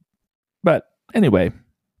do it. But anyway,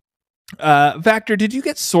 Vactor, did you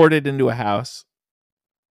get sorted into a house?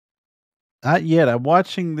 Not yet. I'm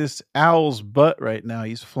watching this owl's butt right now.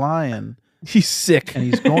 He's flying He's sick. and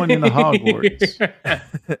he's going into Hogwarts.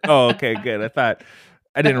 Oh, okay, good. I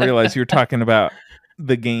didn't realize you were talking about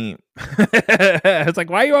the game. I was like,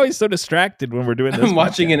 why are you always so distracted when we're doing this? I'm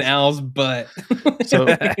watching an owl's butt. So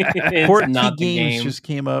It's Portkey not the Games game. just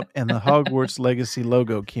came up and the Hogwarts Legacy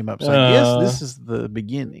logo came up. So I guess this is the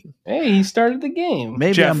beginning. Hey, he started the game.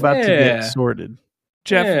 Maybe Jeff, I'm about to yeah. get sorted.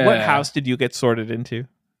 Jeff, what Yeah. house did you get sorted into?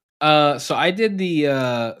 So I did the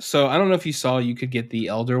so I don't know if you saw, you could get the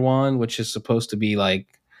Elder Wand, which is supposed to be like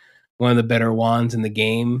one of the better wands in the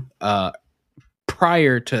game.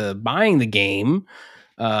 Prior to buying the game,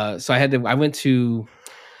 so I went to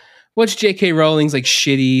what's J.K. Rowling's like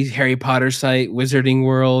shitty Harry Potter site, Wizarding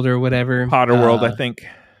World or whatever. Potter World, I think.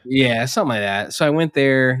 Yeah, something like that. So I went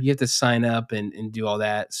there. You have to sign up and do all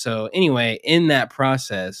that. So anyway, in that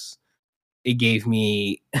process, it gave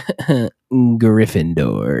me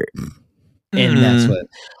Gryffindor. And that's what.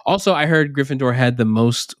 Also, I heard Gryffindor had the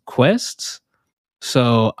most quests.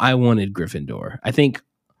 So I wanted Gryffindor. I think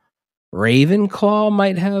Ravenclaw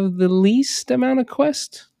might have the least amount of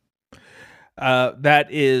quests. That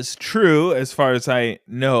is true as far as I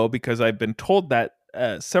know, because I've been told that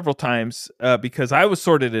several times because I was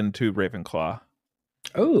sorted into Ravenclaw.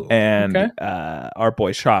 Oh, and okay. Our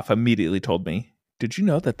boy Schaff immediately told me, "Did you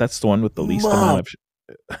know that that's the one with the least amount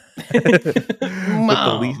of?"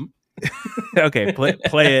 Mom. Okay, play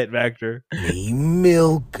it, Vector. Me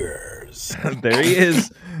milkers. There he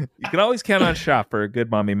is. You can always count on Schaff for good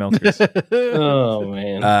mommy milkers. Oh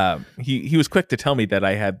man. He was quick to tell me that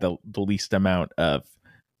I had the least amount of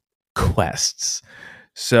quests,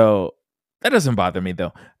 so that doesn't bother me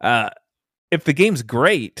though. If the game's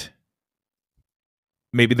great,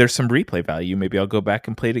 maybe there's some replay value. Maybe I'll go back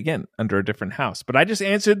and play it again under a different house. But I just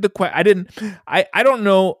answered the question. I don't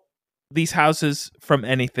know these houses from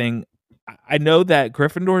anything. I know that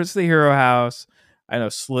Gryffindor is the hero house. I know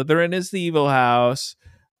Slytherin is the evil house.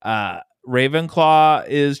 Ravenclaw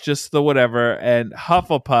is just the whatever. And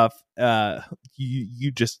Hufflepuff, I'll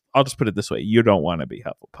just put it this way. You don't want to be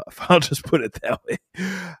Hufflepuff. I'll just put it that way.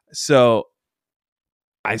 So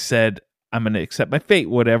I said, I'm going to accept my fate,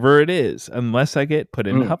 whatever it is, unless I get put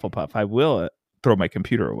in Hufflepuff. I will throw my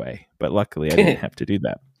computer away, but luckily I didn't have to do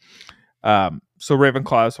that. So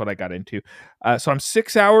Ravenclaw is what I got into. So I'm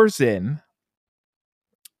 6 hours in.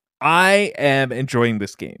 I am enjoying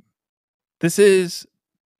this game. This is,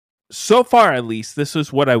 so far at least, this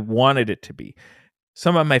is what I wanted it to be.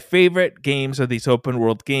 Some of my favorite games are these open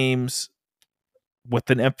world games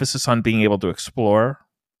with an emphasis on being able to explore.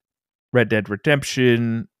 Red Dead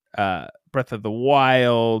Redemption, Breath of the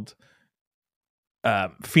Wild,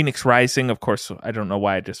 Phoenix Rising, of course. I don't know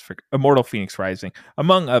why I just forgot. Immortal Phoenix Rising,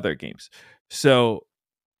 among other games. So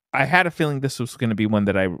I had a feeling this was going to be one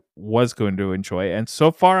that I was going to enjoy, and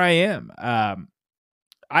so far I am.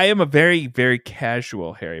 I am a very, very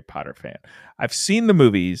casual Harry Potter fan. I've seen the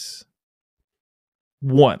movies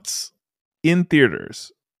once in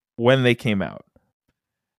theaters when they came out.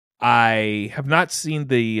 I have not seen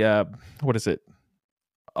the what is it?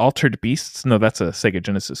 Altered Beasts? No, that's a Sega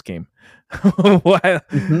Genesis game.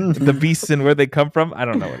 The Beasts and Where They Come From? I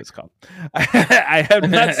don't know what it's called. I have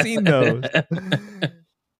not seen those.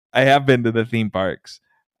 I have been to the theme parks.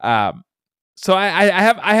 So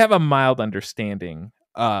I have a mild understanding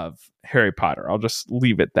of Harry Potter. I'll just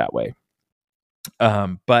leave it that way.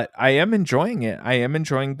 But I am enjoying it. I am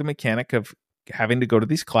enjoying the mechanic of having to go to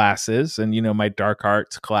these classes and, my dark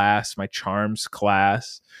arts class, my charms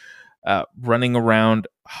class, running around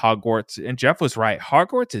Hogwarts. And Jeff was right.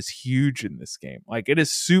 Hogwarts is huge in this game. Like, it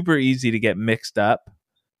is super easy to get mixed up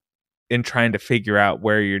in trying to figure out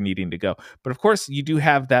where you're needing to go. But of course, you do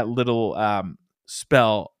have that little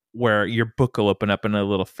spell where your book will open up and a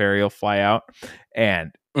little fairy will fly out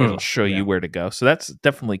and it'll show you where to go. So that's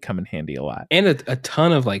definitely come in handy a lot. And a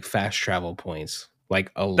ton of like fast travel points.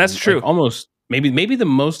 That's true. Like almost maybe the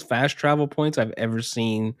most fast travel points I've ever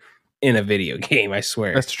seen in a video game. I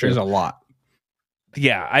swear. That's true. There's a lot.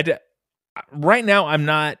 Yeah, right now I'm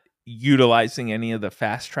not utilizing any of the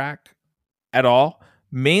fast track at all,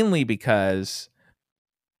 mainly because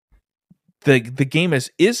the game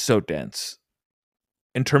is so dense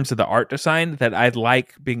in terms of the art design that I'd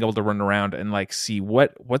like being able to run around and like see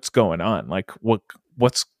what's going on, like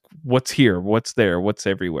what's here, what's there, what's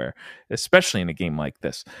everywhere, especially in a game like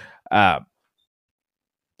this.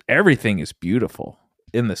 Everything is beautiful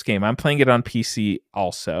in this game. I'm playing it on PC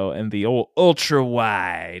also, and the old ultra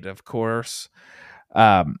wide, of course.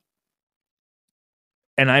 And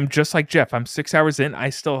I'm just like Jeff. I'm 6 hours in. I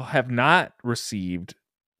still have not received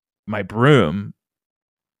my broom.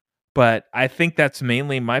 But I think that's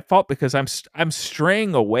mainly my fault because I'm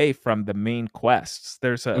straying away from the main quests.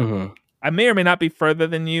 There's I may or may not be further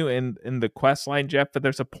than you in the quest line, Jeff, but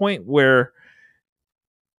there's a point where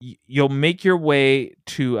you'll make your way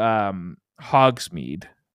to Hogsmeade,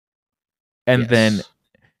 and then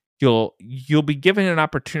you'll be given an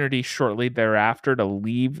opportunity shortly thereafter to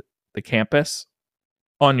leave the campus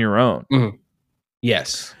on your own.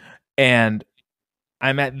 Yes. And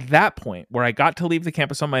I'm at that point where I got to leave the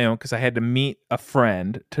campus on my own because I had to meet a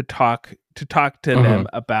friend to talk to them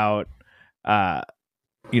about a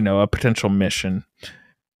potential mission,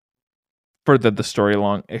 further the story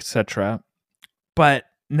along, etc. But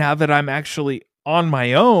now that I'm actually on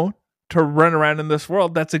my own to run around in this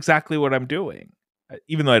world, that's exactly what I'm doing.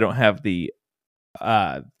 Even though I don't have the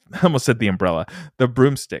I almost said the umbrella, the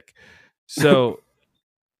broomstick. So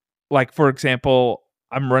like, for example,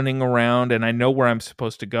 I'm running around and I know where I'm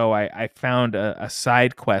supposed to go. I found a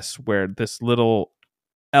side quest where this little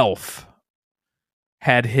elf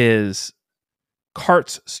had his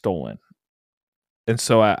carts stolen. And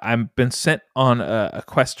so I've been sent on a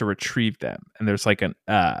quest to retrieve them. And there's like an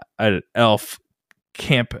elf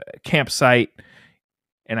campsite,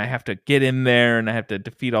 and I have to get in there and I have to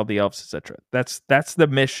defeat all the elves, etc. That's the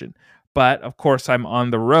mission. But of course, I'm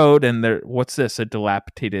on the road, and what's this? A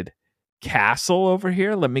dilapidated castle over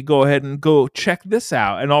here? Let me go ahead and go check this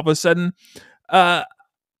out. And all of a sudden, a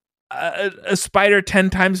spider 10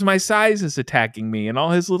 times my size is attacking me, and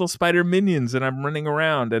all his little spider minions, and I'm running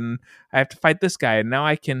around, and I have to fight this guy. And now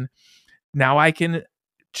I can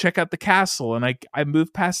check out the castle, and I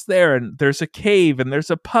move past there, and there's a cave, and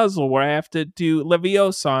there's a puzzle where I have to do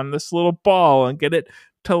Leviosa on this little ball and get it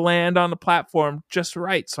to land on the platform just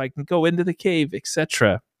right so I can go into the cave,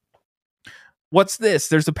 etc. What's this?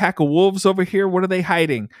 There's a pack of wolves over here. What are they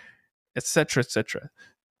hiding? Etc. etc.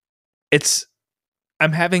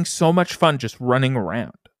 I'm having so much fun just running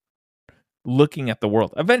around, looking at the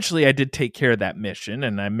world. Eventually, I did take care of that mission,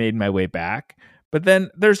 and I made my way back. But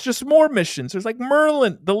then there's just more missions. There's like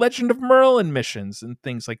Merlin, the Legend of Merlin missions and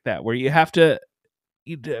things like that, where you have to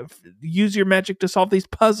use your magic to solve these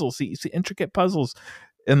puzzles, these intricate puzzles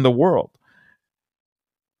in the world.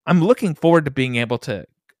 I'm looking forward to being able to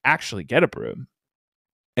actually get a broom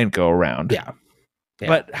and go around. Yeah.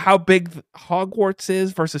 But how big Hogwarts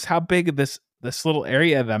is versus how big this little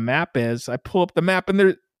area of the map is, I pull up the map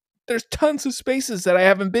and there's tons of spaces that I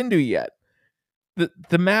haven't been to yet.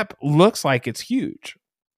 The map looks like it's huge.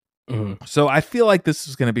 So I feel like this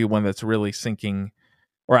is going to be one that's really sinking,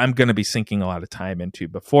 or I'm going to be sinking a lot of time into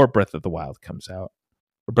before Breath of the Wild comes out.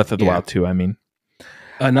 Or Breath of the Wild 2, I mean.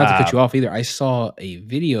 Not to cut you off either. I saw a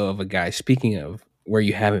video of a guy, speaking of where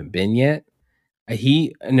you haven't been yet. I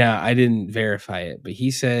didn't verify it, but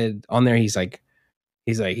he said on there, he's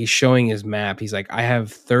showing his map. He's like, I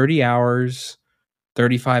have 30 hours,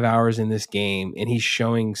 35 hours in this game, and he's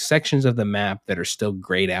showing sections of the map that are still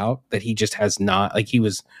grayed out that he just has not, like, he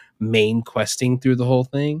was main questing through the whole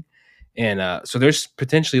thing. And so there's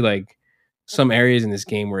potentially like some areas in this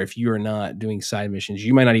game where if you are not doing side missions,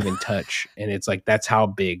 you might not even touch. And it's like, that's how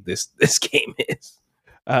big this game is.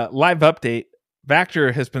 Live update.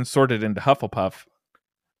 Vactor has been sorted into Hufflepuff.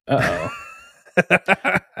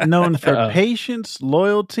 Known for patience,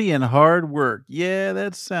 loyalty, and hard work. Yeah,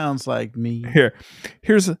 that sounds like me.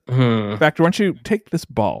 Here's Vactor. Why don't you take this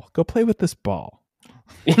ball? Go play with this ball.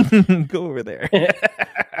 Go over there.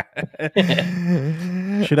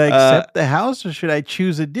 Should I accept the house or should I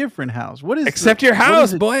choose a different house? What is accept your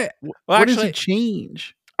house, boy? Well, what does it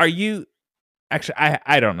change? Are you actually?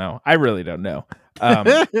 I don't know. I really don't know.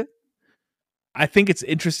 I think it's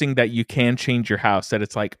interesting that you can change your house. That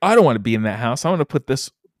it's like, I don't want to be in that house. I want to put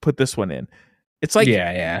this one in. It's like,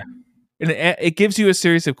 yeah. And it gives you a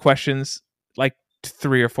series of questions, like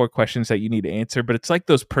 3 or 4 questions that you need to answer. But it's like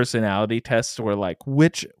those personality tests where, like,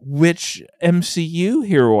 which MCU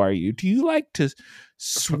hero are you? Do you like to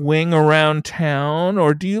swing around town,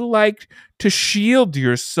 or do you like to shield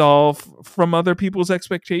yourself from other people's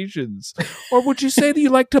expectations, or would you say that you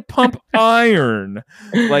like to pump iron?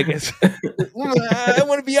 Like, it's, I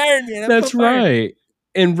want to be Iron Man. That's right.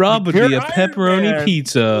 And Rob would be a pepperoni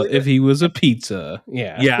pizza if he was a pizza.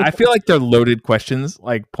 Yeah. I feel like they're loaded questions,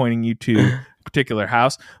 like pointing you to a particular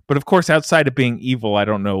house. But of course, outside of being evil, I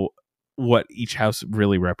don't know what each house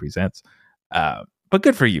really represents. But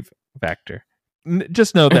good for you, Vactor.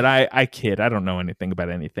 Just know that I kid. I don't know anything about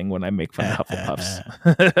anything when I make fun of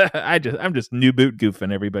Hufflepuffs. I'm just new boot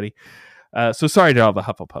goofing everybody. So sorry to all the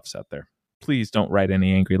Hufflepuffs out there. Please don't write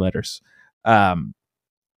any angry letters.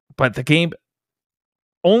 But the game,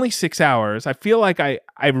 only 6 hours. I feel like I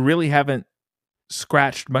really haven't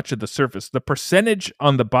scratched much of the surface. The percentage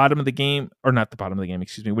on the bottom of the game, or not the bottom of the game,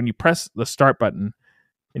 excuse me, when you press the start button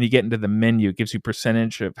and you get into the menu, it gives you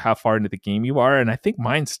percentage of how far into the game you are. And I think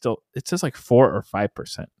mine still, it says like 4 or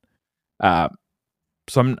 5%.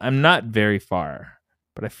 So I'm not very far,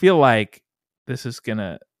 but I feel like this is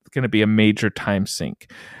gonna be a major time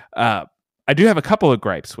sink. I do have a couple of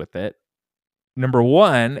gripes with it. Number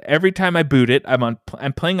one, every time I boot it, I'm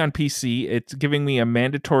playing on PC. It's giving me a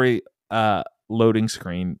mandatory loading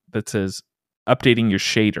screen that says updating your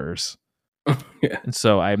shaders. Yeah. And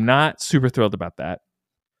so I'm not super thrilled about that.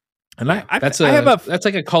 And Yeah, that's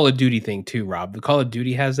like a Call of Duty thing too, Rob. The Call of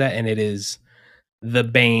Duty has that, and it is the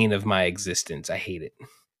bane of my existence. I hate it.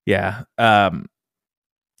 Yeah.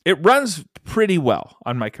 It runs pretty well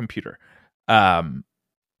on my computer.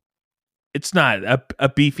 It's not a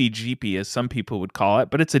beefy GP as some people would call it,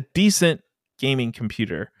 but it's a decent gaming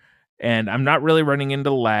computer. And I'm not really running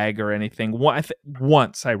into lag or anything.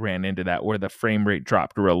 Once I ran into that where the frame rate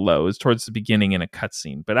dropped real low. It was towards the beginning in a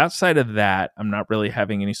cutscene. But outside of that, I'm not really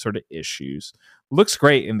having any sort of issues. Looks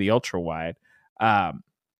great in the ultra wide. Of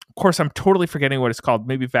course, I'm totally forgetting what it's called.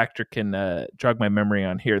 Maybe Vector can jog my memory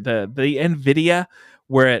on here. The NVIDIA,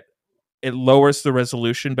 where it lowers the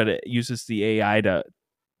resolution, but it uses the AI to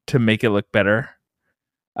make it look better.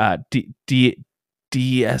 DSLL.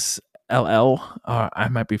 I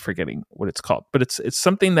might be forgetting what it's called, but it's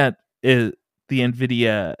something that is the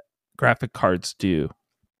NVIDIA graphic cards do,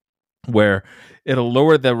 where it'll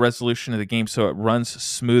lower the resolution of the game so it runs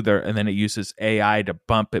smoother, and then it uses AI to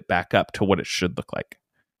bump it back up to what it should look like.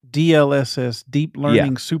 DLSS, deep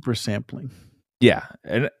learning super sampling. Yeah,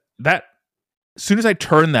 and that as soon as I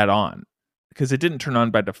turned that on, because it didn't turn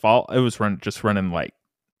on by default, it was just running like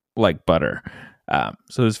butter.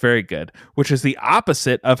 So it was very good, which is the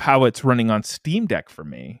opposite of how it's running on Steam Deck for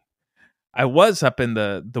me. I was up in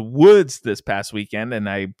the woods this past weekend, and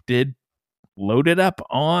I did load it up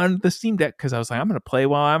on the Steam Deck because I was like, I'm going to play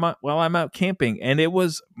while I'm out camping, and it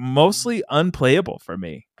was mostly unplayable for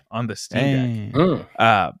me on the Steam Deck.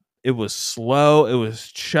 It was slow. It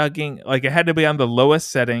was chugging. Like, it had to be on the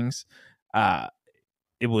lowest settings.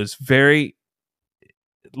 It was a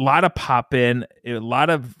lot of pop in, a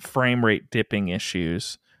lot of frame rate dipping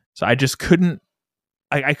issues. So I just couldn't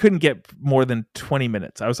get more than 20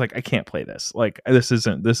 minutes. I was like, I can't play this. Like, this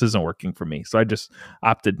isn't working for me. So I just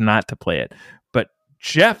opted not to play it. But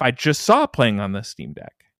Jeff, I just saw playing on the Steam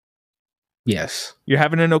Deck. Yes. You're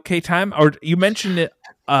having an okay time? Or you mentioned it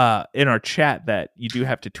in our chat that you do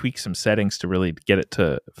have to tweak some settings to really get it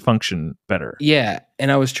to function better. Yeah, and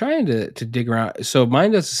I was trying to dig around. So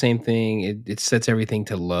mine does the same thing. It sets everything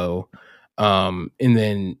to low, but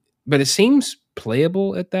it seems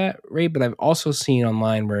playable at that rate. But I've also seen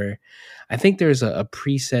online where I think there's a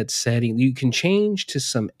preset setting you can change to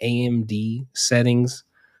some AMD settings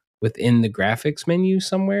within the graphics menu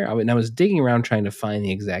somewhere. I was digging around trying to find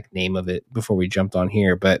the exact name of it before we jumped on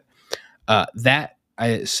here, but that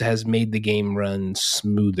has made the game run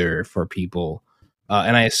smoother for people,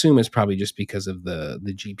 and I assume it's probably just because of the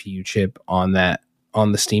GPU chip on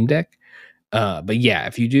the Steam Deck. But yeah,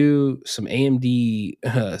 if you do some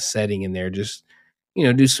AMD setting in there, just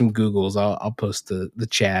do some Googles. I'll post the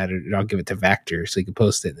chat, or I'll give it to Vector so you can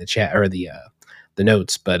post it in the chat or the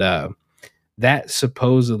notes. But that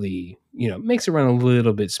supposedly makes it run a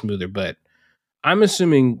little bit smoother. But I'm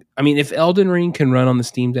assuming, if Elden Ring can run on the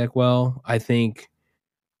Steam Deck well, I think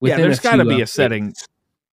there's got to be a setting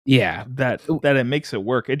that it makes it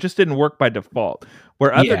work. It just didn't work by default.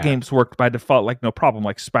 Where other games worked by default, like no problem.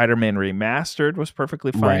 Like Spider-Man Remastered was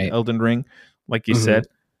perfectly fine. Right. Elden Ring, like you said.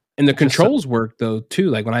 And the controls worked though too.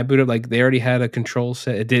 Like when I booted, like they already had a control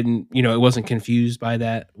set. It didn't, it wasn't confused by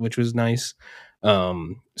that, which was nice.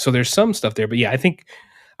 So there's some stuff there, but yeah,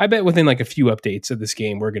 I bet within like a few updates of this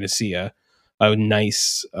game, we're going to see a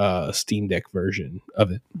nice Steam Deck version of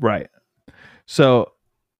it. Right. So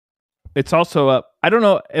it's also up. I don't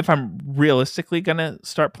know if I'm realistically going to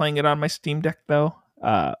start playing it on my Steam Deck though,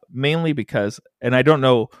 mainly because, and I don't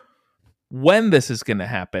know when this is going to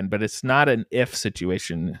happen, but it's not an if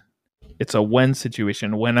situation. It's a when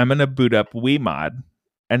situation, when I'm going to boot up WeMod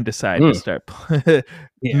and decide to start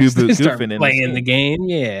new boot goofing playing the game.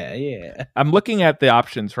 Yeah. I'm looking at the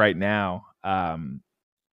options right now.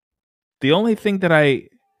 The only thing that I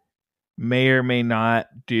may or may not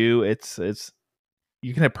do, it's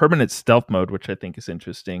you can have permanent stealth mode, which I think is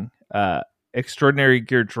interesting. Extraordinary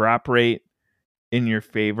gear drop rate in your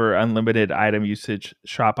favor, unlimited item usage,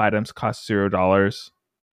 shop items cost $0.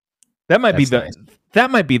 That might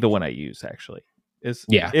be the one I use actually.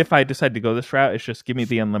 If I decide to go this route, it's just give me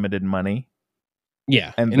the unlimited money.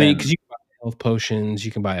 Yeah, and then because you health potions.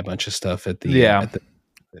 You can buy a bunch of stuff at the Yeah.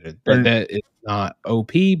 that is not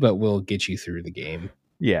OP, but will get you through the game.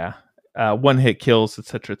 Yeah. One hit kills,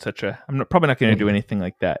 etc., etc. I'm probably not going to do anything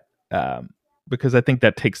like that because I think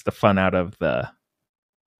that takes the fun out of the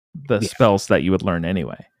spells that you would learn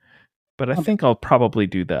anyway. But I think I'll probably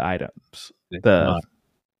do the items. It's not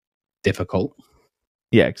difficult.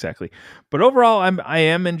 Yeah, exactly. But overall, I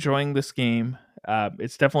am enjoying this game.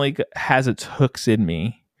 It's definitely has its hooks in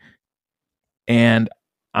me, and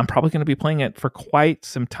I'm probably going to be playing it for quite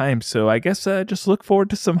some time. So I guess just look forward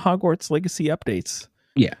to some Hogwarts Legacy updates.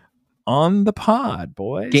 Yeah, on the pod,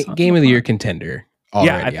 boys. Game of the year contender. Already,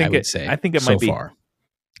 yeah, I think it might be. Far.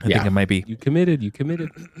 I think it might be. You committed.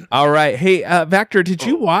 All right. Hey, Vector, did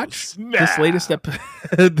you watch this latest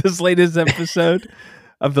episode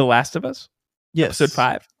of The Last of Us? Yes. Episode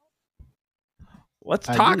 5. Let's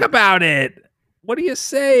talk about it. What do you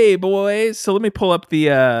say, boys? So let me pull up the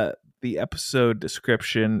episode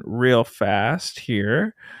description real fast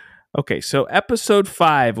here. Okay, so episode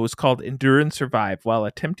 5 was called Endure and Survive. While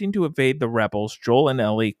attempting to evade the rebels, Joel and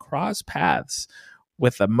Ellie cross paths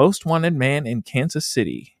with the most wanted man in Kansas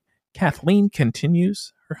City. Kathleen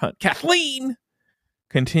continues her hunt.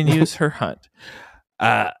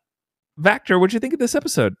 Vector, what'd you think of this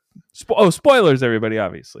episode? Spoilers, everybody,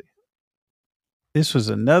 obviously. This was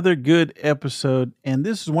another good episode, and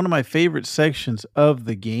this is one of my favorite sections of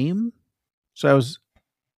the game. So I was,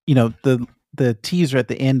 the teaser at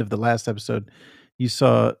the end of the last episode, you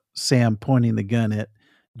saw Sam pointing the gun at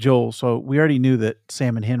Joel. So we already knew that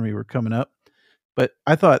Sam and Henry were coming up. But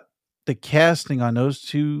I thought the casting on those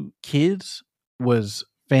two kids was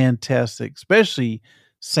fantastic, especially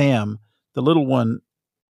Sam, the little one.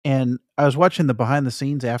 And I was watching the behind the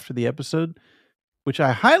scenes after the episode, which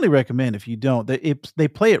I highly recommend if you don't. They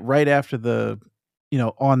play it right after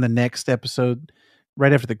on the next episode,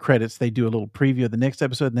 right after the credits. They do a little preview of the next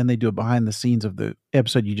episode, and then they do a behind the scenes of the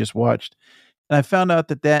episode you just watched. And I found out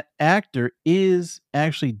that actor is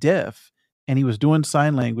actually deaf, and he was doing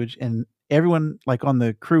sign language, and everyone on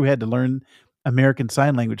the crew had to learn American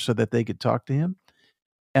Sign Language so that they could talk to him.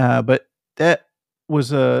 But that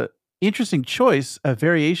was a interesting choice, a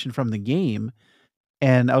variation from the game.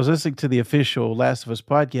 And I was listening to the official Last of Us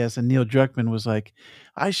podcast, and Neil Druckmann was like,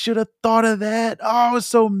 I should have thought of that. Oh, I was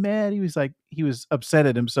so mad. He was upset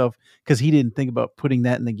at himself because he didn't think about putting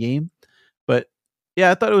that in the game. But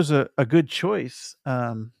yeah, I thought it was a good choice,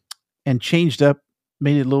 and changed up,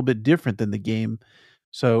 made it a little bit different than the game.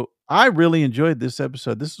 So I really enjoyed this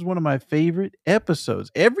episode. This is one of my favorite episodes.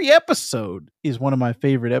 Every episode is one of my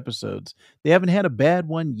favorite episodes. They haven't had a bad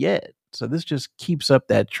one yet. So this just keeps up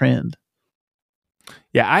that trend.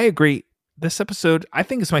 Yeah, I agree. This episode, I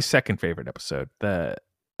think, is my second favorite episode. The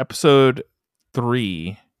episode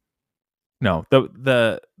 3. No,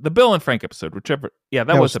 the Bill and Frank episode, whichever. Yeah,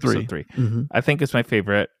 that was episode 3. Mm-hmm. I think is my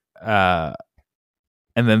favorite. And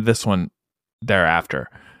then this one thereafter.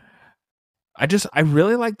 I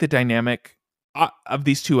really like the dynamic of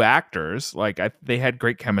these two actors. They had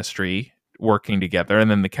great chemistry working together,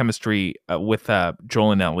 and then the chemistry with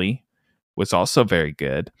Joel and Ellie was also very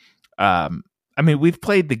good. I mean, we've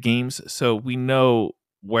played the games, so we know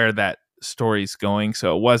where that story's going.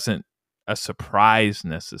 So it wasn't a surprise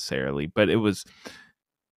necessarily, but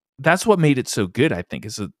that's what made it so good, I think,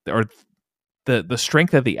 or the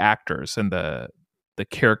strength of the actors and the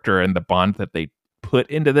character and the bond that they put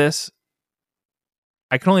into this.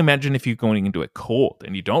 I can only imagine if you're going into it cold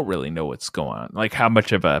and you don't really know what's going on, like how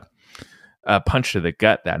much of a punch to the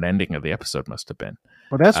gut that ending of the episode must have been.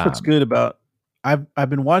 Well, that's what's good about. I've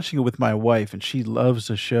been watching it with my wife, and she loves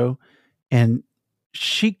the show, and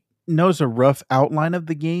she knows a rough outline of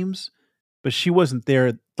the games, but she wasn't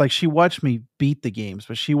there. Like, she watched me beat the games,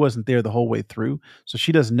 but she wasn't there the whole way through, so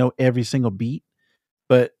she doesn't know every single beat.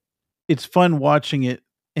 But it's fun watching it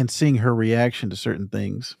and seeing her reaction to certain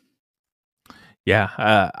things.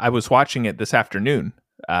 Yeah, I was watching it this afternoon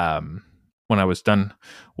when I was done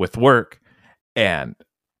with work, and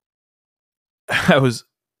I was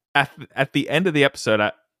at the end of the episode.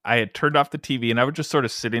 I had turned off the TV, and I was just sort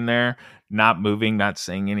of sitting there, not moving, not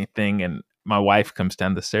saying anything. And my wife comes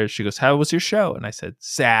down the stairs. She goes, "How was your show?" And I said,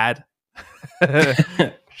 "Sad."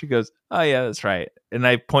 She goes, "Oh yeah, that's right." And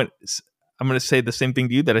I'm going to say the same thing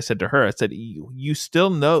to you that I said to her. I said, "You still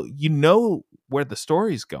know where the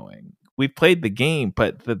story's going. We've played the game,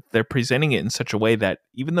 but they're presenting it in such a way that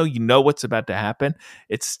even though you know what's about to happen,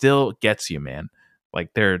 it still gets you, man."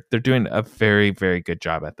 Like they're doing a very, very good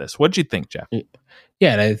job at this. What'd you think, Jeff?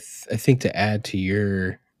 Yeah, and I think to add to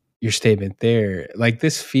your statement there, like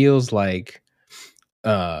this feels like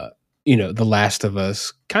The Last of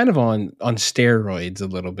Us kind of on steroids a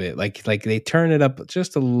little bit. Like they turn it up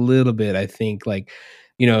just a little bit. I think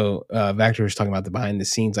Vactor was talking about the behind the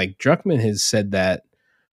scenes. Like Druckmann has said that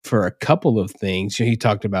for a couple of things. He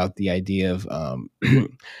talked about the idea of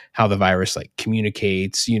how the virus like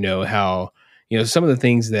communicates. How some of the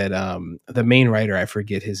things that the main writer, I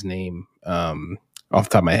forget his name off the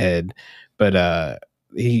top of my head, but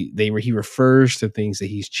he refers to things that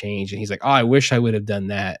he's changed, and he's like, oh, I wish I would have done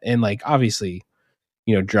that. And like obviously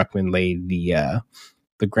Druckmann laid the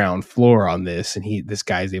ground floor on this, and this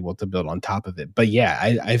guy's able to build on top of it. But yeah,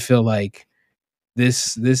 I feel like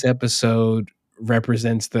this episode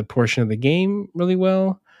represents the portion of the game really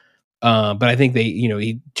well. But I think they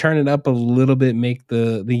he turn it up a little bit, make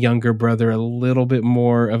the younger brother a little bit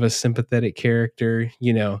more of a sympathetic character.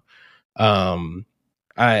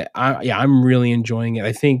 I'm really enjoying it.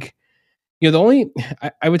 I think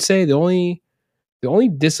I would say the only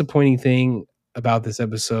disappointing thing about this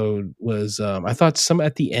episode was I thought some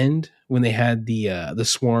at the end when they had the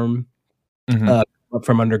swarm up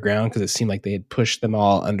from underground, because it seemed like they had pushed them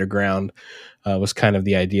all underground, was kind of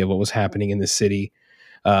the idea of what was happening in the city,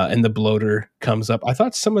 and the bloater comes up. I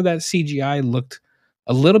thought some of that CGI looked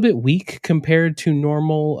a little bit weak compared to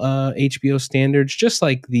normal HBO standards. Just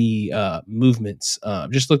like the movements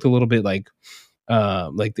just looked a little bit like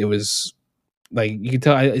it was like, you could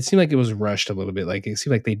tell it seemed like it was rushed a little bit. Like it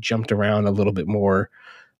seemed like they jumped around a little bit more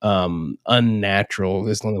unnatural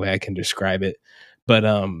is the only way I can describe it. But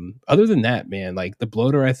other than that, man, like the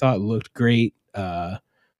bloater I thought looked great. I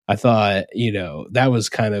thought that was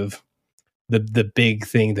kind of the big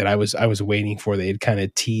thing that I was waiting for. They had kind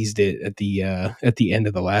of teased it at the end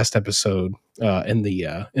of the last episode in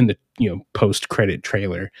the post credit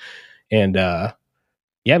trailer. And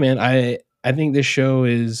yeah, man, I think this show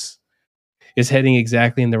is heading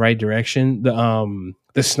exactly in the right direction.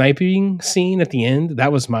 The sniping scene at the end, I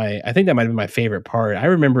think that might have been my favorite part. I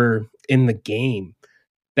remember in the game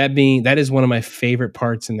that is one of my favorite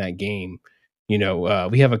parts in that game. We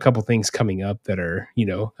have a couple things coming up that are,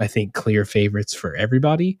 I think clear favorites for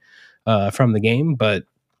everybody from the game. But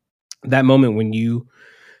that moment when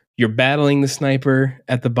you're battling the sniper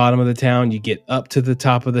at the bottom of the town, you get up to the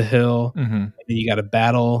top of the hill, and you got to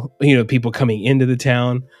battle, people coming into the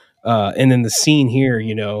town. And then the scene here,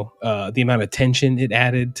 the amount of tension it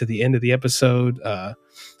added to the end of the episode. I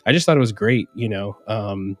just thought it was great.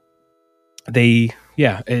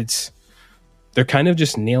 They're kind of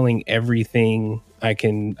just nailing everything I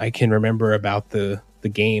can remember about the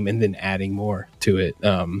game, and then adding more to it.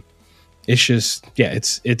 It's just,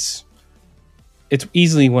 it's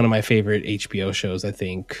easily one of my favorite HBO shows, I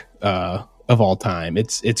think, of all time.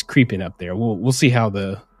 It's creeping up there. We'll see how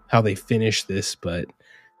they finish this, but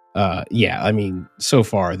I mean, so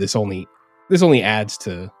far this only adds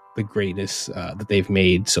to the greatness that they've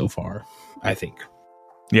made so far, I think.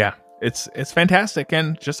 Yeah, it's fantastic,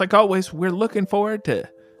 and just like always, we're looking forward to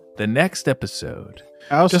the next episode.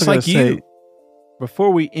 I also just like you. Before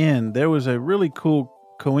we end, there was a really cool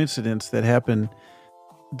coincidence that happened.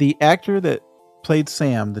 The actor that played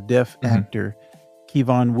Sam, the deaf actor,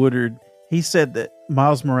 Kevon Woodard, he said that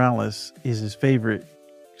Miles Morales is his favorite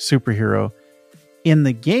superhero. In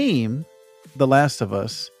the game, The Last of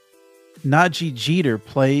Us, Najee Jeter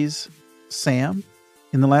plays Sam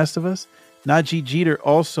in The Last of Us. Najee Jeter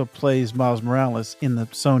also plays Miles Morales in the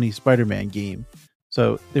Sony Spider-Man game.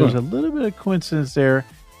 So there was a little bit of coincidence there,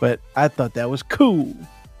 but I thought that was cool.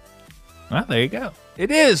 Well, there you go. It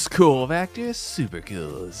is cool, Vactor. Super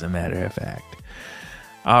cool, as a matter of fact.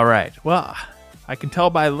 All right. Well, I can tell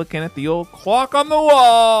by looking at the old clock on the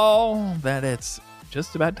wall that it's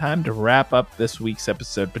just about time to wrap up this week's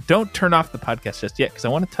episode. But don't turn off the podcast just yet, because I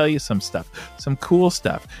want to tell you some stuff, some cool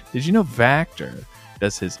stuff. Did you know Vactor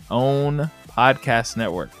does his own podcast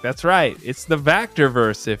network? That's right. It's the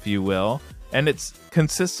Vactorverse, if you will. And it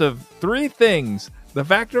consists of three things: the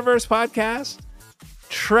Vactorverse podcast,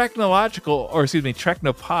 Treknopod,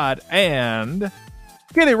 and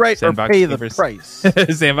get it right Sandbox or pay the Gamers. price.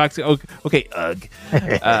 Sandbox. Okay, ugh.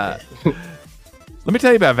 Let me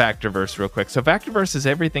tell you about Vactorverse real quick. So Vactorverse is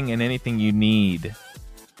everything and anything you need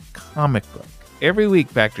comic book. Every week,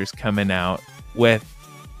 Vactor's coming out with,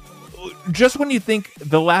 just when you think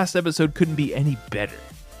the last episode couldn't be any better,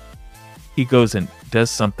 he goes and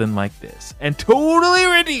does something like this and totally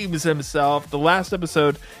redeems himself. The last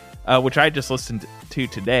episode, which I just listened to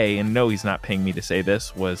today, and no, he's not paying me to say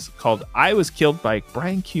this, was called I Was Killed by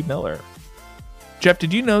Brian Q. Miller. Jeff,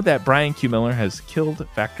 did you know that Brian Q. Miller has killed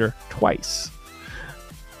Vactor twice?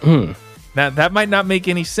 Now, that might not make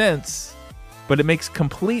any sense, but it makes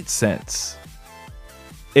complete sense.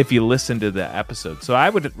 if you listen to the episode. So I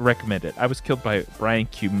would recommend it. I Was Killed by Brian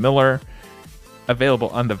Q. Miller. Available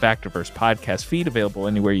on the Vactorverse podcast feed, available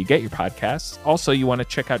anywhere you get your podcasts. Also, you want to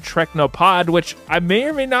check out Trek No Pod, which I may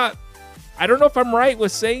or may not, I don't know if I'm right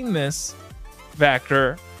with saying this,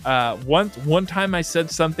 Vactor. One time I said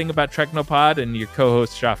something about Trek No Pod and your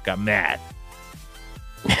co-host Shaf got mad.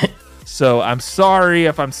 So I'm sorry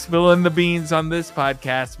if I'm spilling the beans on this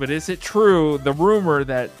podcast, but is it true, the rumor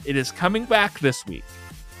that it is coming back this week?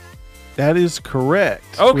 That is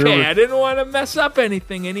correct. Okay, I didn't want to mess up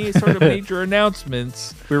anything, any sort of major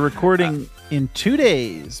announcements. We're recording in 2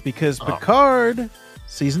 days because Picard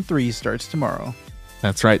season 3 starts tomorrow.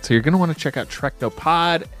 That's right. So you're going to want to check out Trek No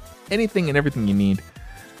Pod, anything and everything you need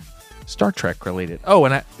Star Trek related. Oh,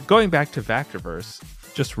 and going back to Vactorverse,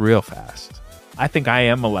 just real fast. I think I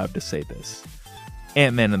am allowed to say this.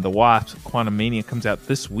 Ant-Man and the Wasp, Quantumania comes out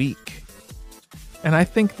this week. And I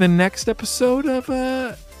think the next episode of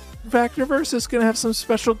Vactorverse is going to have some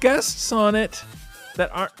special guests on it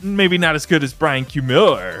that aren't maybe not as good as Brian Q.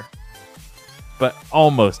 Miller, but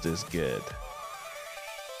almost as good.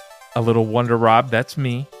 A little Wonder Rob, that's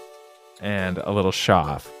me, and a little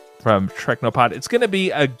Shaf from Trek No Pod. It's going to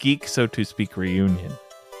be a Geek So To Speak reunion.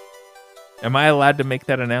 Am I allowed to make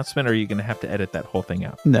that announcement, or are you going to have to edit that whole thing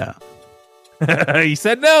out? No. He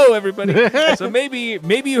said no, everybody. So maybe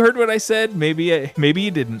you heard what I said. Maybe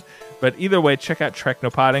you didn't. But either way, check out Trek No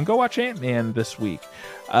Pod and go watch Ant-Man this week.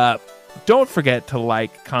 Don't forget to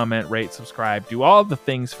like, comment, rate, subscribe, do all the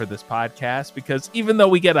things for this podcast, because even though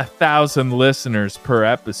we get 1,000 listeners per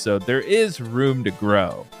episode, there is room to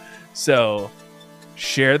grow. So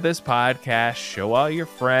share this podcast, show all your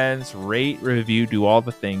friends, rate, review, do all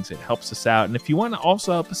the things. It helps us out. And if you want to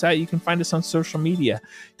also help us out, you can find us on social media.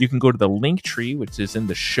 You can go to the link tree, which is in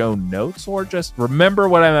the show notes, or just remember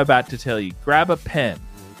what I'm about to tell you. Grab a pen.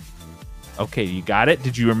 Okay, you got it?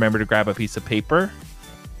 Did you remember to grab a piece of paper?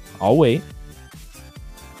 I'll wait.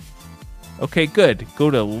 Okay, good. Go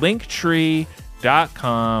to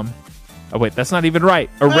linktree.com. Oh, wait, that's not even right.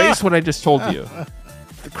 Erase what I just told you.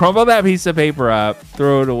 Crumble that piece of paper up.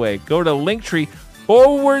 Throw it away. Go to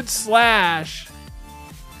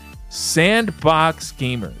Linktree/Sandbox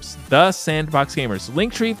Gamers. The Sandbox Gamers.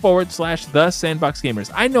 Linktree/The Sandbox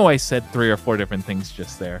Gamers. I know I said 3 or 4 different things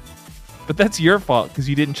just there, but that's your fault because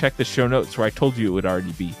you didn't check the show notes where I told you it would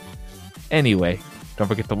already be. Anyway, don't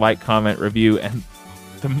forget to like, comment, review, and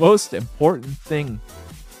the most important thing,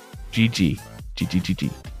 GG.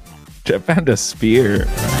 GG. I found a spear.